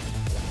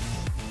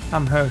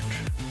 I'm hurt.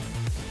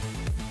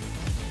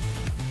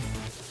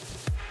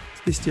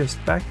 Is this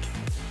just back?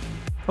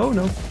 Oh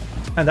no.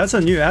 And that's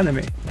a new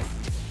enemy.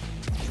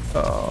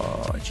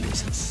 Oh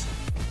Jesus.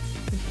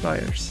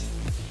 Flyers.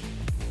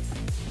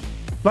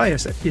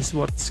 Flyers is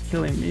what's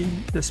killing me.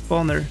 The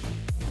spawner.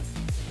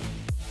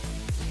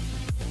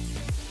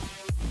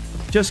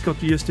 Just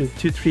got used to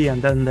 2-3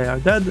 and then they are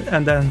dead,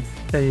 and then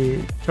they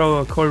throw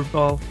a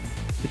curveball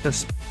with a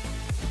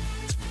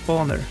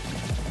spawner.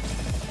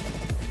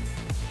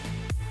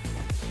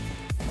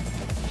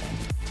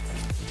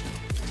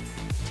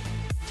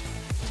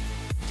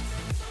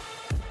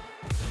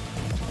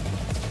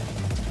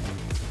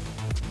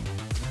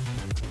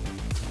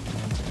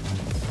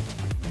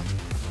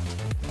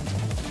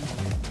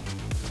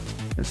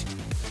 Just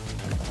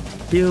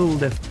kill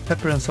the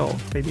pepper and salt,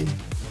 baby.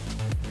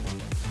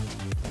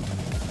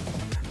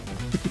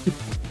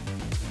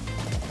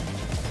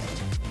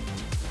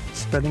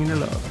 Spreading the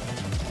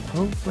love.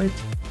 Oh, wait.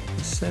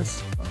 It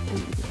says... Oh,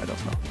 I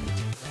don't know.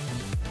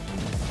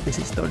 This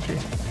is dodgy.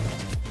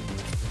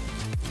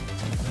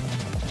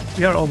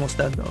 We are almost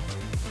dead, though.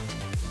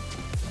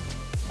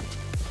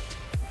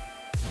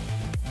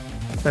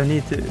 So I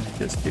need to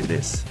just do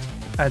this.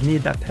 I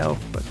need that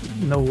health, but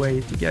no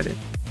way to get it.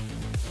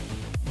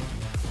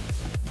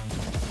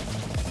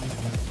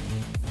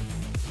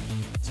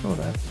 Saw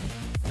that.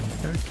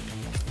 There.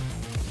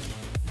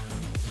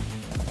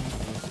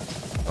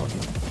 Oh,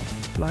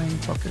 flying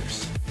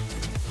fuckers.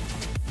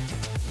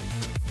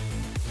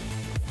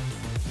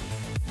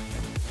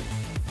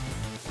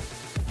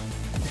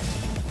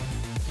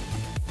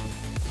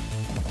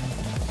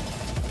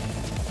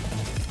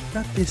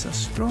 That is a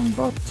strong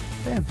bot.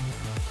 Damn.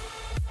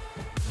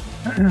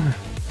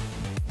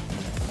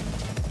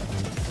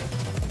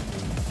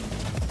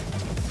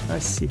 I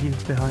see you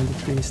behind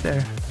the trees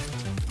there.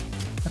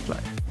 That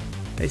flyer.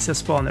 It's a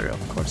spawner,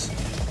 of course.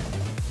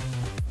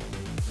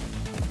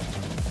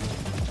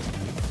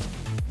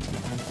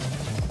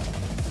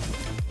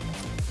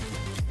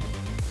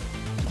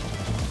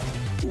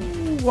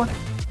 Ooh, what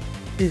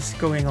is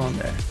going on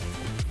there?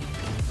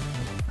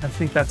 I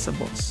think that's a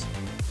boss.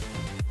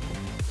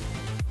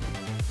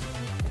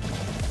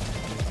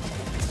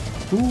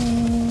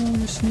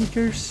 Ooh,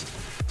 sneakers.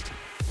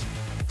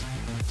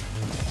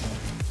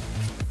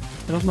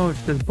 I don't know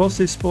if the boss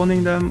is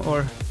spawning them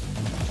or...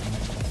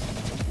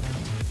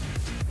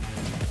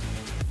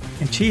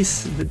 And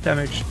cheese the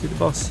damage to the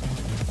boss.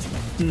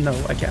 No,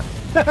 I can't.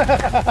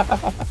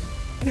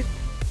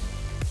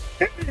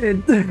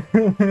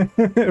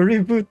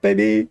 Reboot,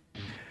 baby!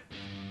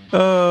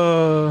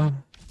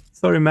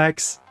 Sorry,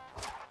 Max.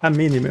 A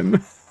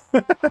minimum.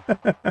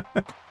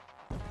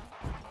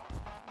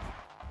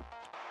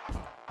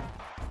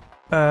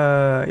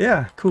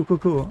 Yeah,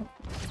 cool.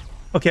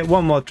 Okay,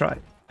 one more try.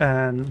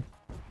 And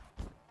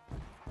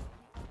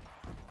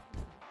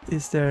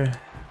is there...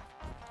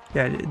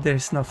 Yeah,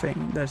 there's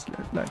nothing. There's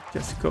like,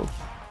 just go.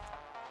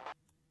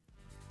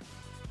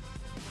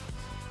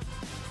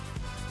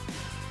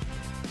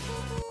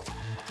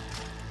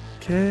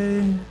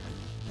 Okay.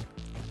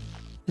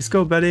 Let's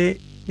go,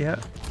 buddy.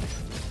 Yeah.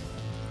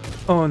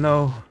 Oh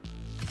no.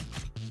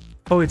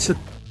 Oh, it's a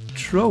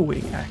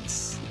throwing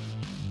axe.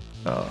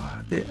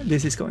 Oh,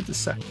 this is going to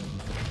suck.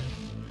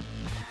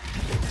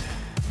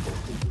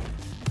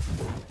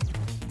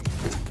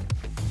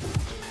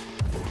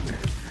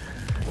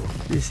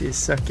 This is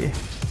sucky.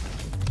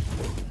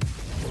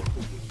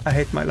 I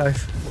hate my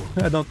life.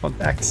 I don't want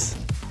axe.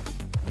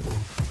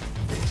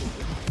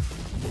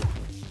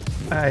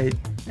 I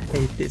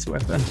hate this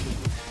weapon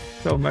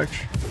so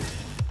much.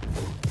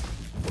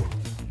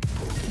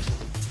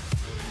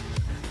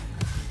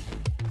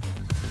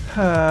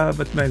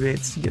 But maybe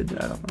it's good,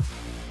 I don't know.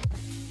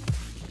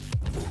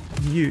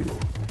 You,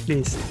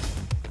 please,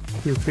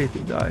 feel free to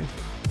die.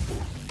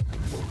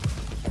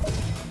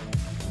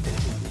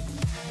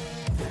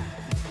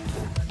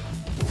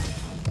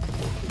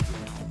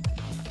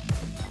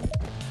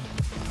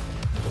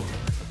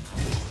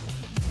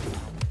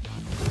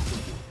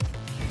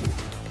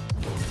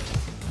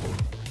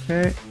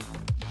 Okay.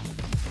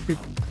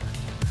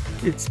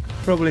 It's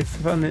probably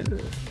funny.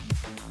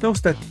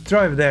 Those that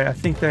drive there, I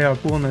think they are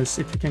bonus.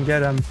 If you can get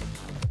them,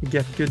 you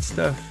get good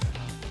stuff.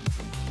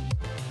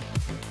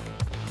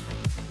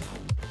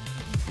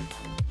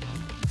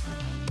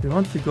 We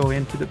want to go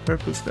into the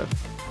purple stuff.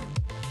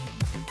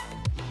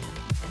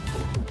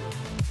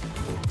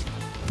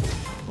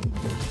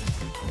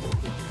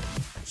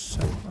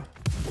 So.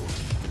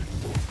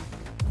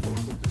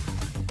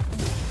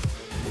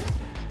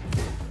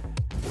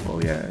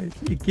 Oh yeah,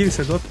 it gives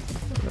a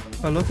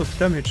lot of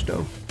damage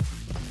though.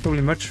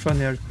 Probably much fun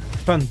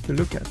to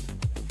look at.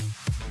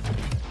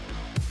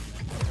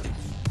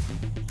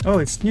 Oh,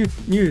 it's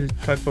new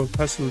type of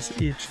puzzles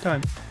each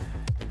time.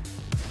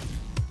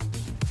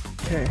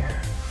 Okay.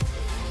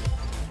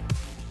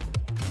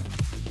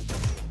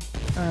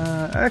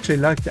 I actually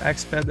like the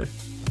axe better.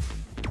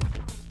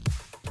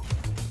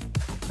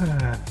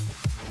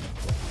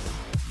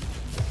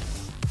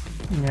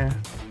 Yeah.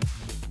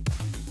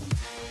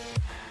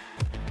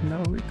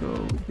 Now we go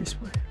this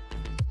way.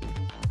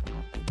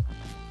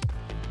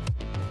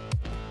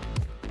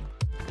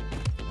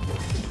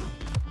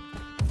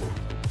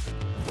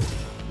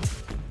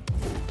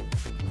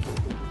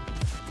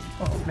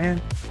 Oh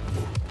man.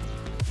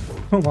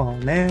 Come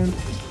on, man.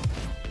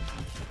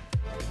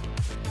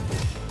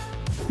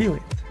 Feel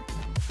it.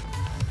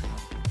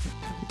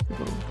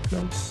 Go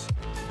close.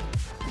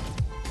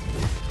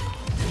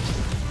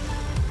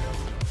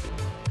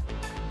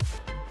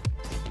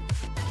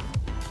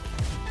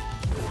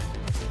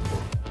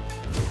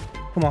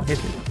 Come on, hit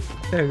it.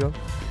 There you go.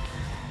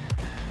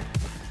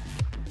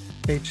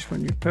 H for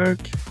new perk.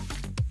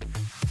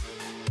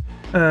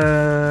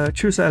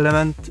 Choose an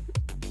element.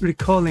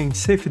 Recalling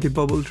safety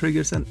bubble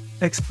triggers an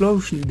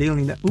explosion,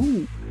 dealing that.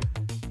 Ooh,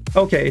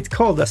 Okay, it's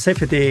called a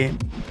safety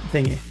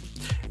thingy.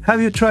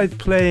 Have you tried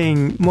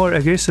playing more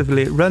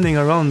aggressively, running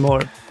around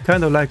more,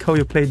 kind of like how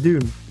you play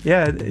Doom?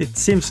 Yeah, it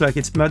seems like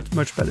it's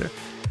much better.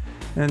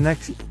 And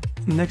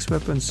next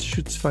weapon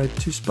shoots fire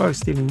 2 sparks,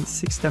 dealing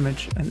 6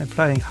 damage and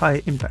applying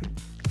high impact.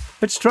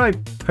 Let's try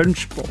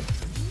punch ball.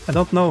 I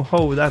don't know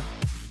how that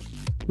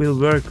will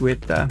work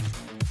with.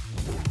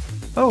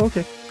 Oh,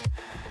 okay.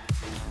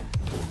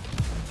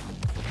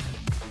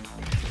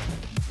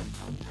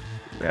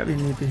 Yeah, we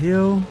need to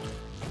heal.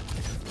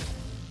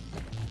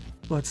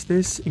 What's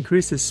this?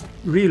 Increases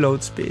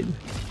reload speed,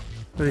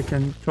 so you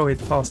can throw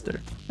it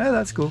faster. Yeah,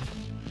 that's cool.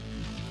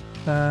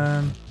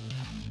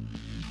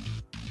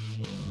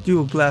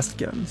 Dual blast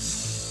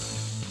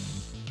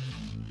guns.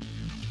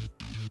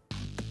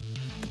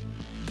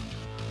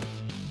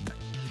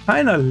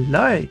 Kinda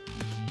like.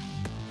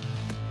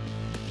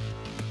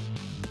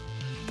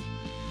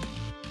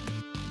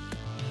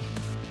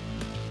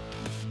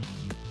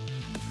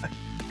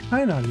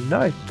 Kinda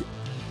like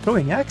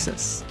throwing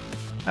axes.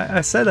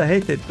 I said I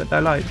hate it, but I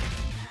lied.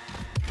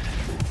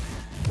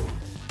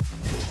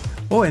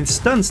 Oh, and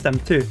stuns them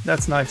too.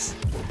 That's nice.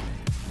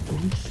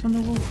 You son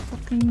of a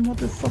fucking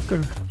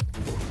motherfucker.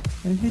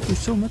 I hate you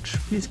so much.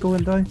 Please go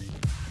and die.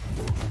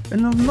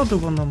 And another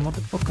one,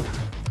 motherfucker.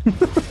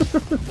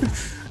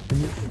 And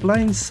you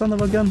flying son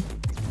of a gun.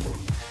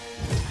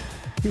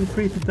 Feel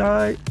free to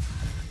die.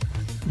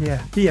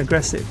 Yeah, be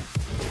aggressive.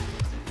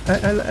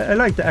 I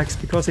like the axe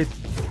because it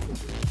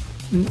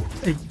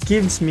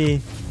gives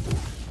me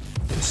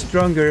a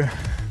stronger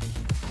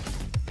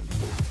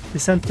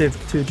incentive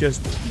to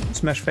just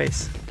smash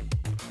face.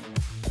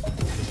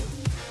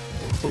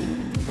 Oh,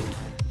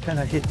 can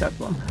I hit that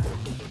one?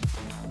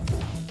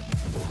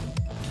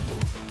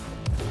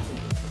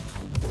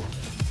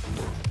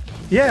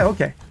 Yeah,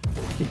 okay.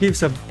 It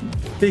gives a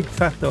big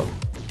fat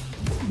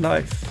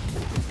knife.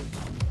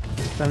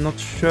 I'm not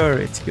sure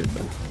it's good,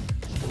 but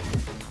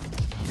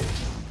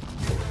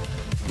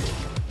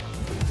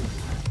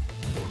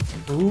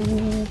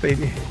ooh,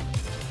 baby.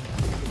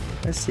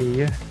 I see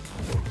you.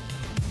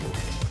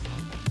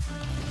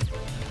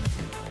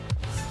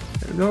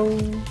 There we go.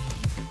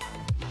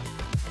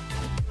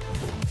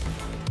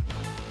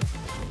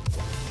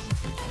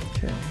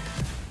 Okay.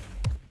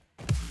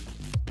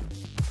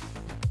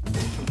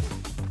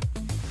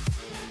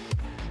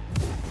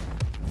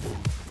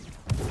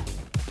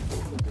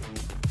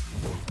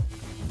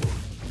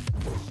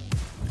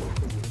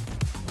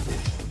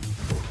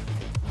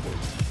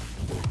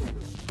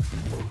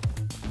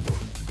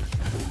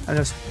 I'm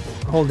just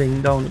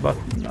holding down the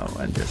button now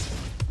and just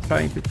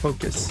trying to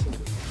focus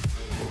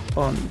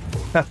on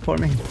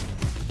platforming.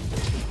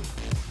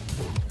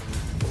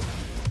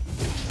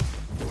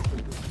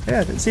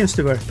 Yeah, it seems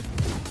to work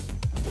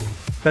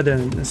better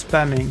than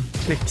spamming,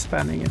 click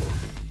spamming it.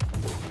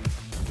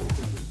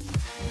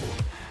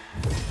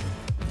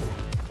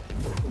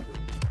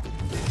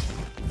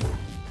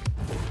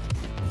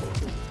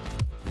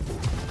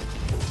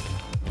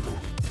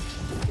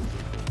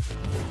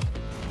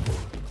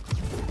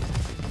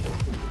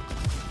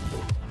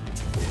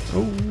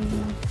 Oh,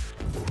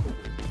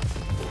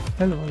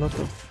 hello, a lot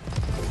of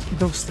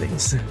those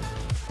things.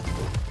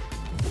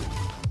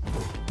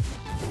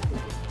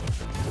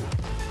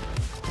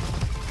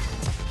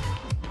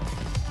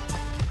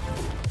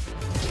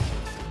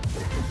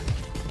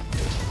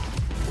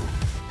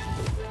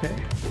 Okay.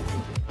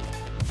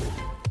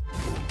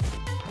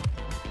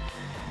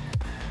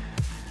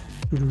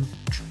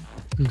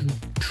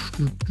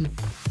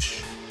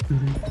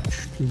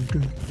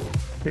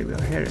 Okay, we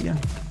are here again.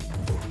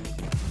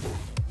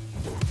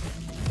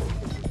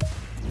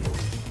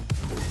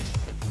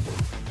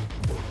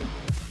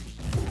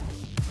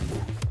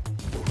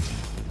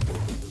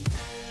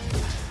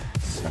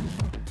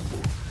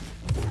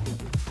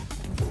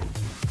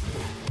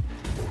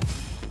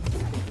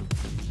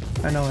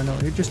 I know,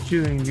 you're just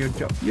doing your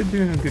job. You're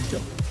doing a good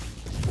job.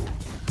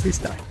 Please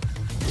die.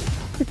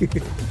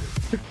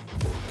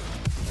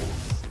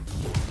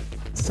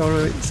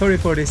 Sorry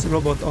for this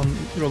robot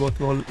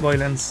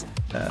violence.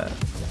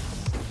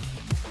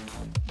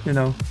 You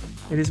know,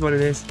 it is what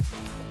it is.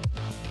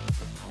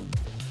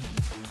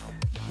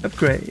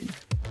 Upgrade.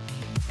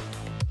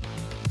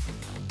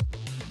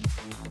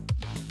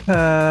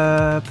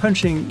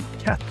 Punching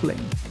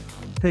Catling.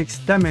 Takes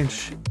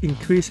damage,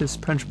 increases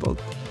punch bolt.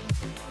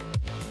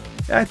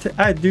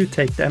 I do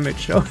take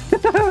damage, so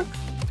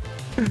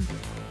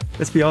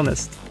let's be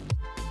honest.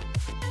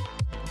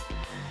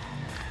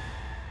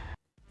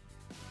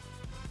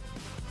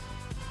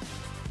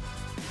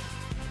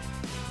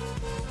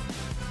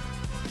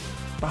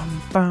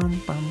 Bum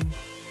bum bum.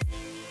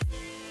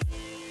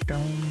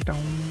 Down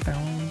down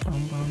down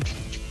bum bum.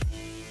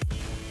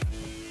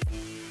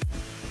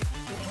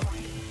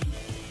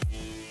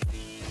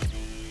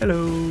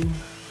 Hello.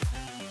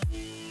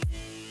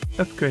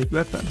 Upgrade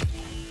weapon.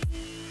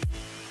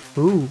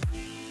 Ooh.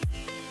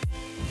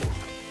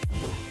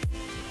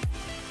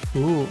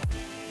 Ooh.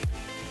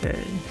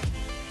 Okay.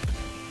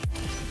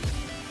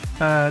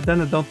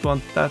 Then I don't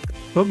want that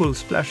bubble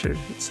splasher.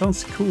 It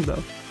sounds cool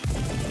though.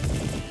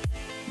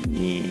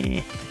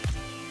 Yeah.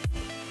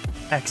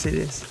 Axe it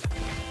is.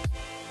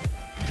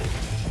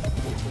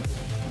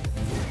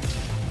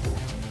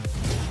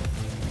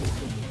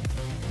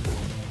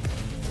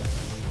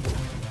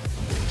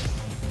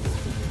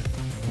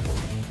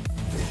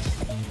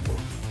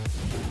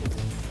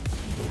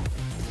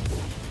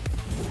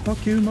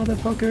 Fuck you,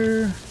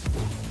 motherfucker!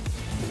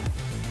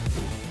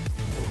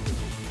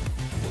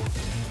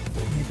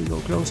 Need to go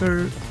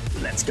closer.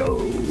 Let's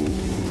go!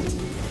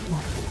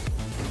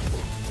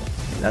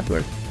 That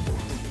worked.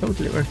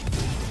 Totally worked.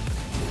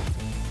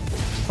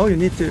 Oh, you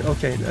need to...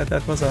 Okay,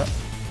 that was a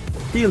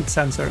field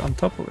sensor on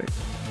top of it.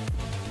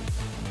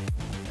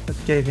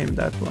 That gave him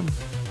that one.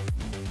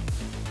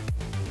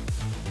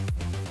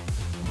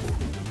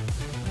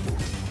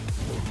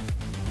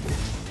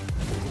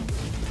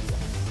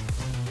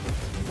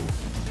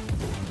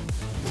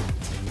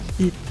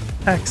 Eat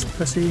axe,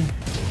 pussy.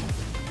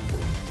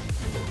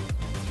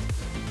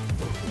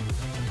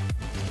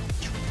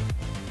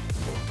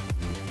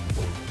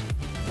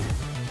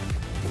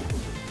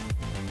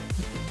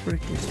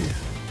 Frick is here?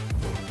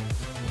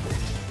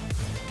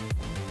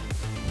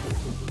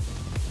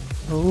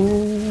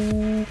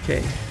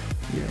 Okay.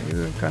 Yeah,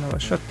 you're kind of a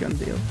shotgun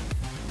deal.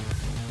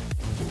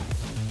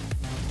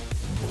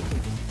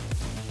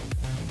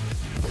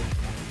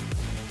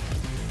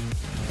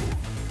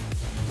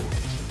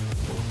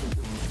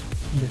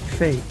 The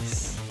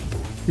face,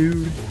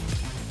 dude.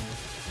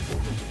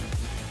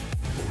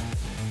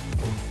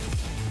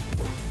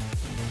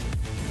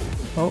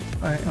 Oh,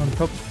 I on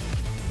top.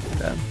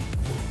 Damn.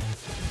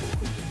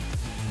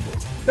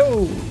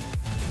 Oh!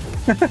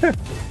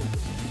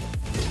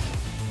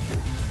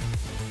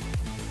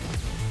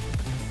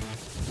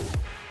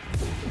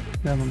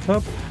 Down on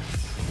top.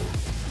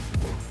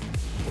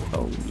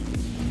 Oh,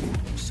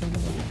 son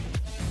of a...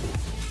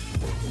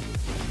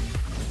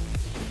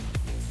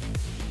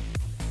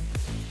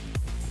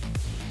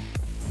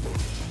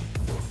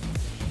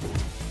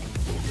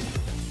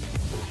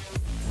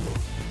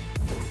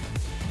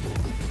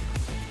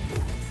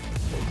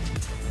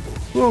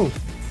 Whoa!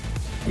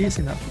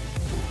 Easy enough.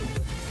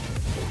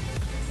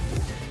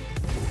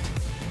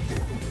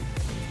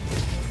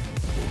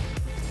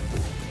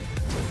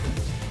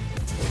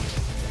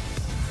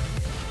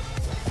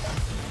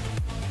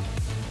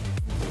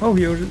 Oh,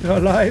 you're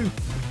alive!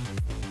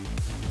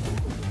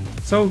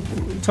 So,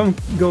 some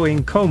go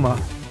in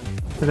coma.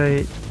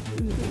 They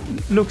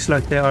looks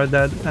like they are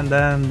dead, and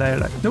then they're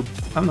like, nope,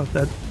 I'm not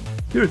dead.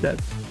 You're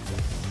dead.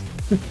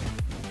 Can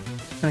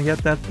I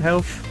get that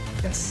health?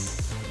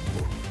 Yes.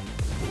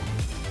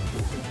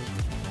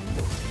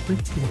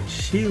 Freaking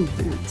shield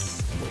dudes.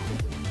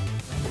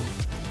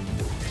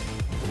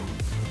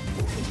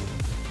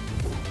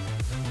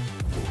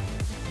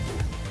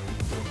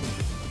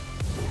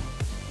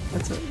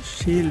 That's a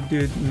shield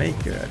dude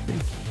maker, I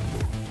think.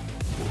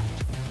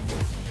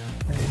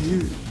 And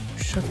you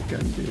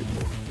shotgun dude,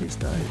 please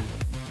die.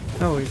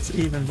 No, it's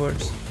even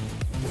worse.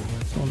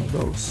 It's one of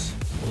those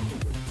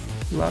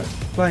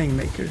flying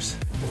makers.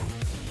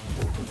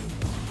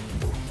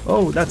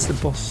 Oh, that's the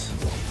boss.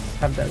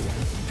 I'm dead.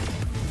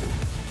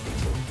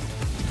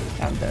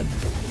 I'm dead.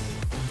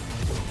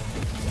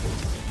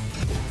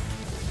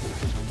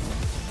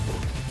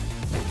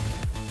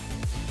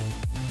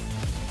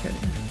 Okay,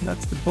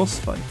 that's the boss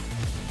fight.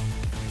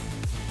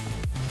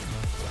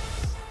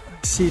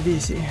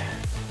 CDC.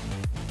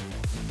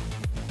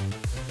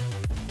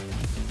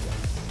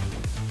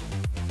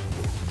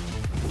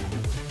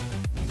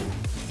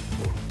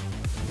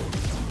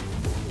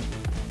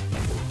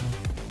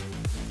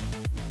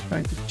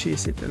 Trying to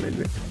cheese it a little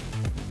bit.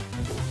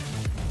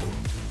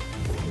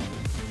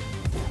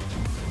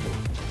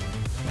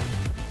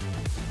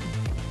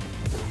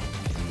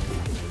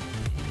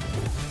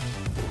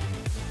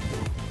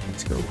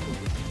 Let's go.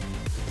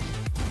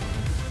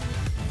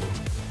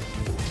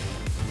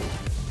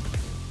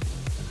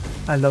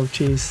 I love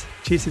cheese.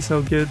 Cheese is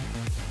so good.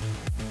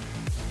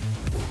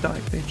 Die,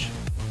 bitch.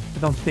 I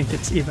don't think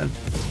it's even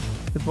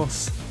the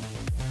boss.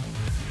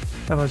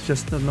 That was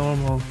just a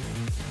normal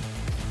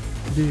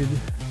dude.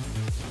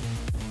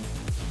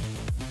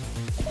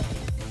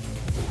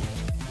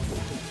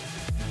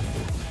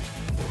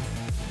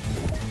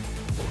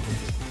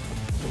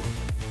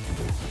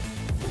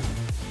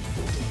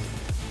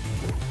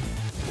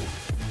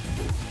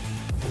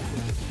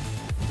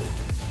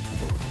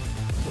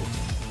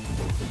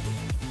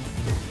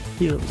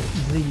 Kill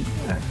the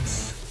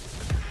axe.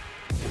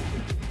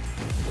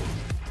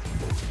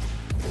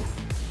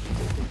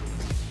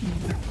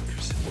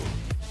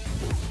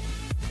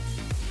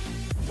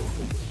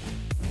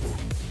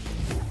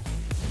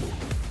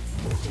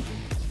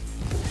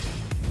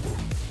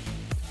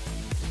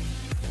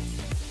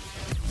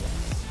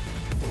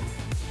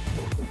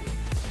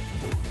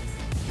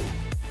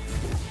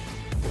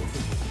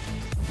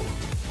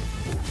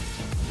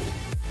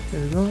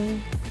 There we go.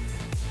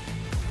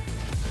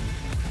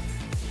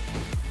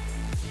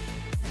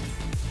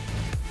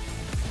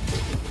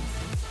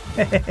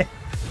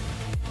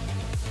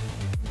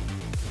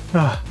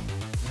 Ah.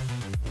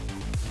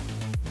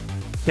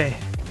 Okay.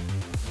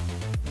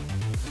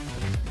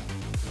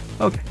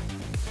 Okay.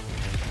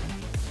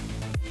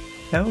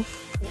 Health.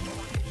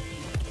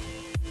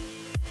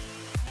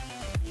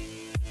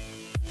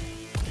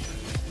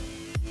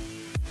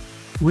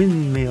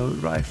 Windmill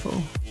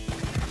rifle.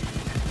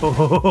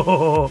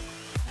 Oh,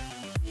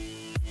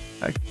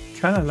 I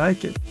kind of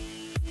like it,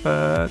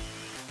 but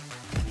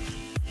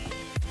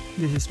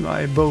this is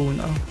my bow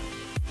now.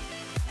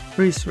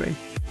 Freeze rate.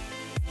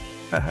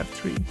 I have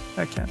 3.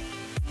 I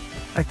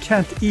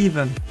can't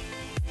even.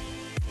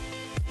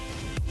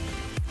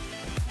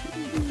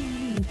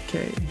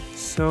 Okay,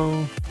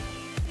 so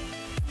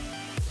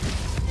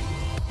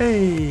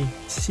hey,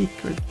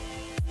 secret.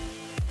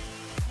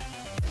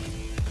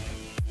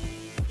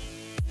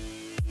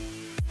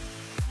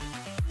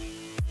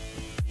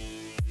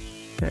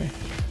 Okay.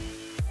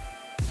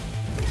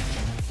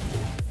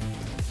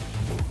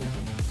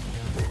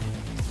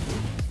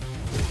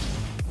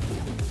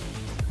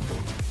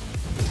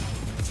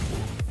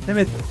 Damn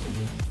it.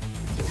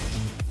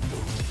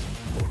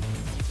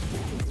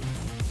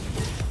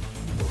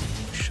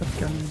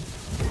 Shotgun.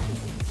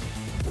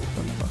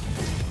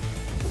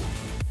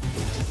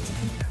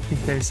 I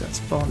think there's a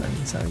spawner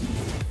inside.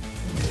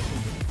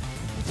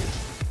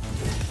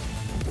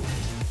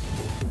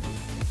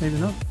 Maybe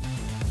not.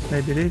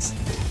 Maybe it is.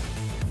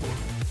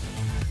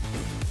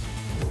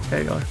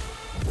 There you are.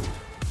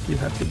 You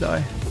have to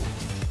die.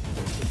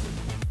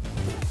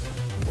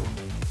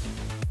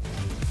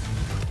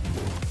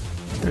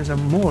 There's a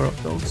more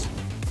of those.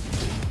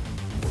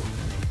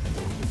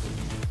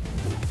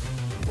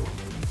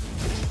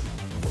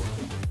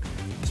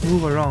 Just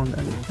move around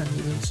and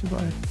you will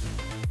survive.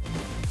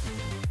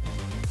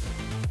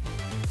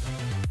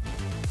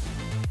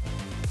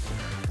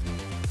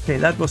 Okay,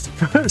 that was the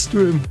first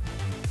room.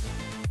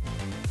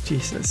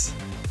 Jesus.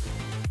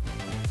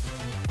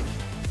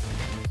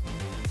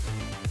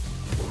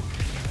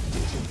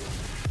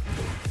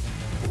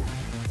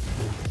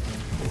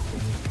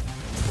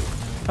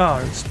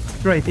 Oh,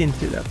 straight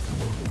into that.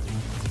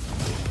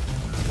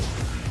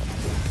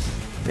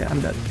 Yeah,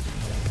 I'm dead.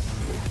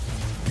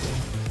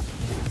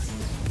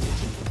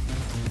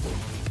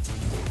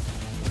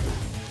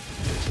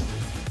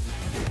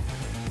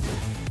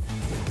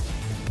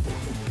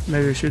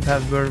 Maybe we should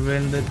have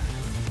whirlwinded.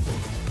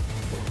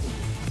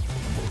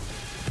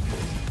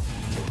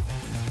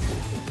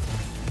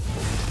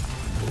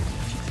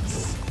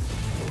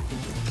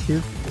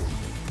 You.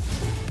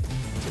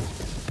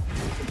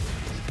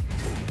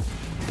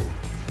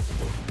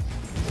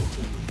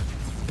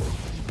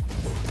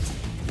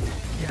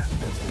 Yeah.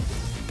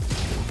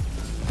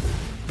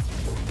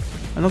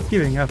 I'm not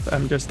giving up,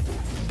 I'm just...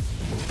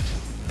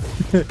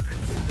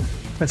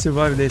 If I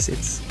survive this,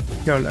 it's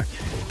your luck.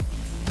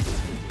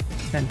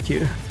 Thank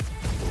you.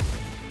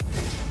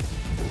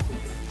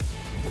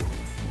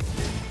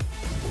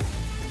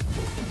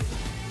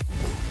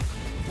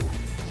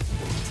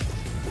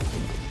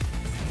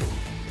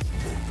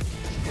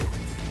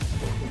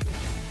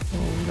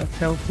 Oh, that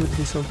health would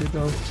be so good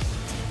though.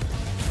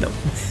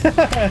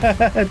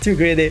 No. Too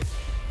greedy.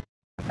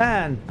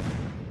 And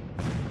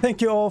thank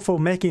you all for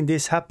making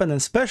this happen,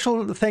 and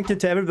special thank you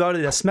to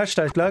everybody that smashed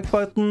that like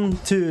button,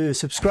 to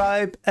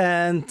subscribe,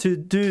 and to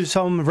do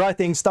some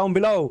writings down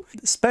below.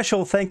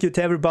 Special thank you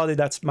to everybody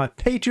that's my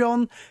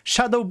Patreon: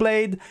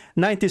 Shadowblade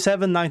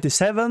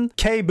 9797,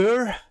 K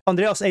Burr,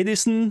 Andreas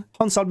Edison,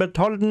 Hans Albert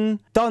Holden,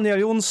 Daniel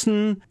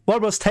Jonsen,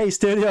 Warboss Tay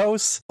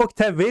Studios,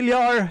 Octave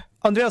Viljar,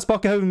 Andreas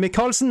Bakkehaug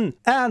Mikkelsen,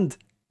 and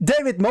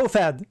David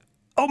Mofad.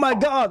 Oh my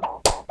god!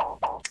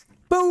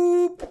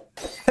 Boop!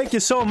 Thank you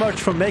so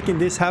much for making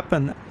this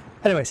happen.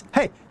 Anyways,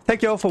 hey,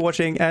 thank you all for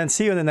watching and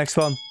see you in the next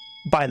one.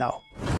 Bye now.